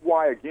 So that's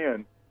why,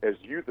 again, as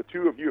the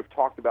two of you have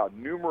talked about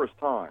numerous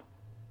times,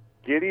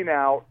 getting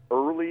out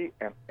early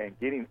and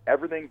getting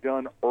everything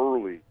done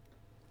early.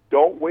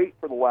 Don't wait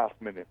for the last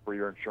minute for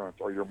your insurance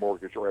or your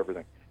mortgage or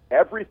everything.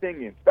 Everything,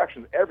 the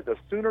inspections, the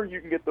sooner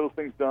you can get those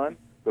things done,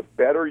 the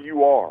better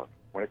you are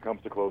when it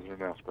comes to closing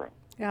an escrow.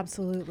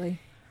 Absolutely.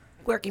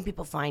 Where can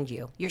people find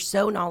you? You're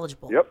so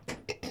knowledgeable. Yep.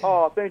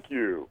 Oh, thank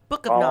you.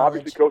 Book of knowledge.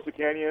 Obviously, Costa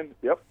Canyon.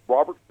 Yep.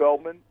 Robert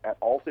Feldman at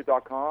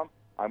Allstate.com.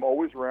 I'm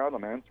always around.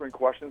 I'm answering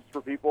questions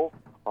for people.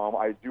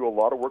 I do a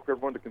lot of work for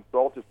everyone to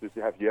consult. If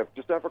you have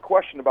a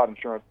question about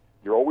insurance,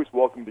 you're always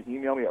welcome to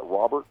email me at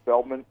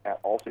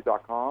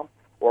robertfeldman@allstate.com.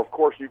 Or, of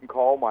course, you can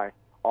call my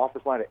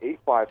office line at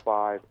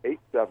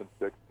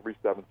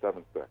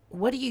 855-876-3776.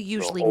 What do you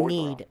usually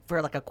need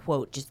for like a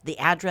quote? Just the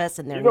address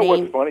and their name? name?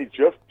 What's funny?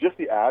 Just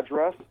the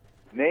address.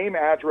 name,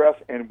 address,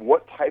 and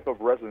what type of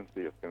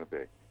residency it's going to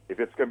be. If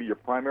it's going to be your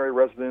primary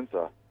residence,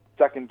 a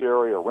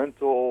secondary, a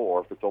rental,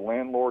 or if it's a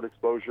landlord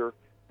exposure,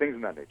 things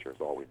of that nature is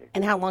all we need.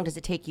 And how long does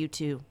it take you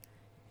to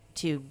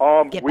get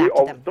back to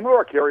them? Some of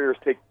our carriers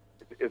take.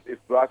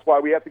 That's why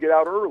we have to get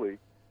out early,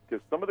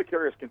 because some of the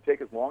carriers can take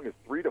as long as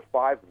 3 to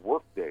 5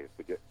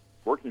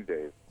 working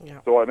days. Yeah.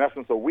 So in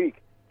essence, a week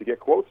to get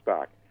quotes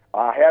back.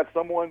 I had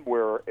someone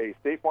where a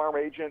State Farm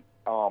agent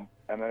and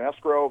an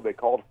escrow, they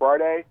called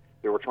Friday.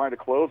 They were trying to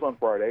close on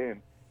Friday,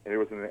 and it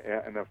was in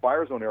the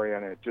fire zone area,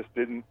 and it just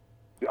didn't.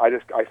 I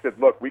said,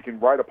 look, we can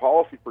write a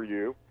policy for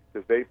you,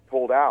 because they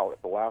pulled out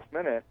at the last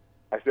minute.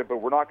 I said, but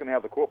we're not going to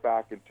have the quote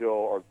back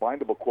or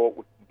bindable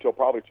quote until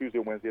probably Tuesday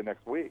or Wednesday of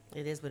next week.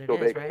 It is what it so is,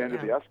 they right?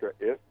 extended Yeah. the escrow.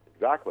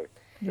 Exactly.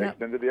 They Yep.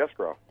 extended the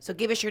escrow. So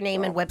give us your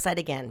name and website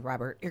again,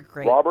 Robert. You're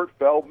great. Robert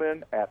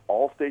Feldman at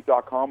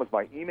allstate.com is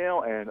my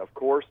email, and of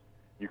course,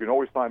 you can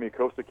always find me at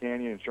Costa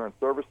Canyon Insurance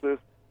Services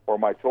or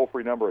my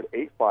toll-free number at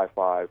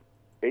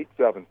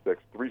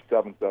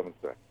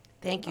 855-876-3776.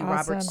 Thank you,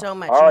 Awesome. Robert, so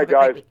much. All You right, have a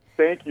great guys. week.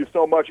 Thank you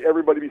so much.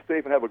 Everybody be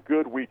safe and have a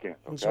good weekend.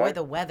 Okay? Enjoy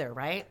the weather,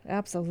 right?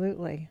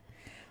 Absolutely.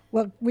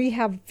 Well, we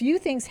have a few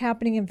things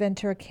happening in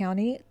Ventura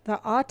County. The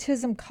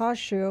Autism Cause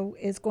Show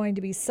is going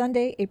to be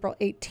Sunday, April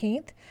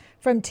 18th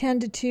from 10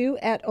 to 2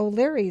 at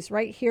O'Leary's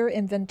right here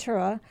in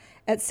Ventura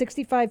at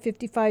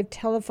 6555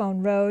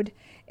 Telephone Road.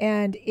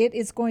 And it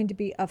is going to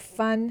be a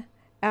fun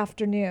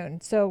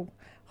afternoon. So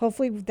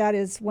hopefully that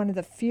is one of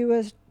the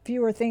fewer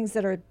things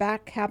that are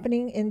back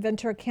happening in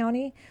Ventura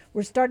County.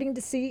 We're starting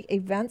to see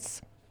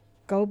events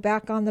go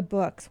back on the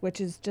books, which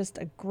is just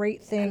a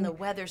great thing. And the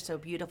weather's so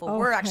beautiful. Oh,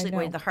 We're I actually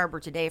going to know. the harbor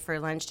today for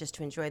lunch just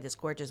to enjoy this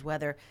gorgeous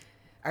weather.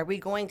 Are we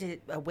going to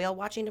whale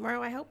watching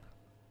tomorrow, I hope?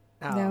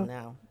 Oh,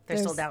 no. They're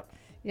sold out.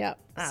 Yeah.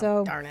 Oh,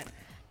 So, darn it.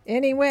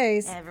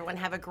 anyways, Everyone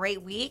have a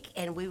great week,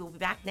 and we will be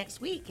back next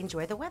week.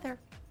 Enjoy the weather.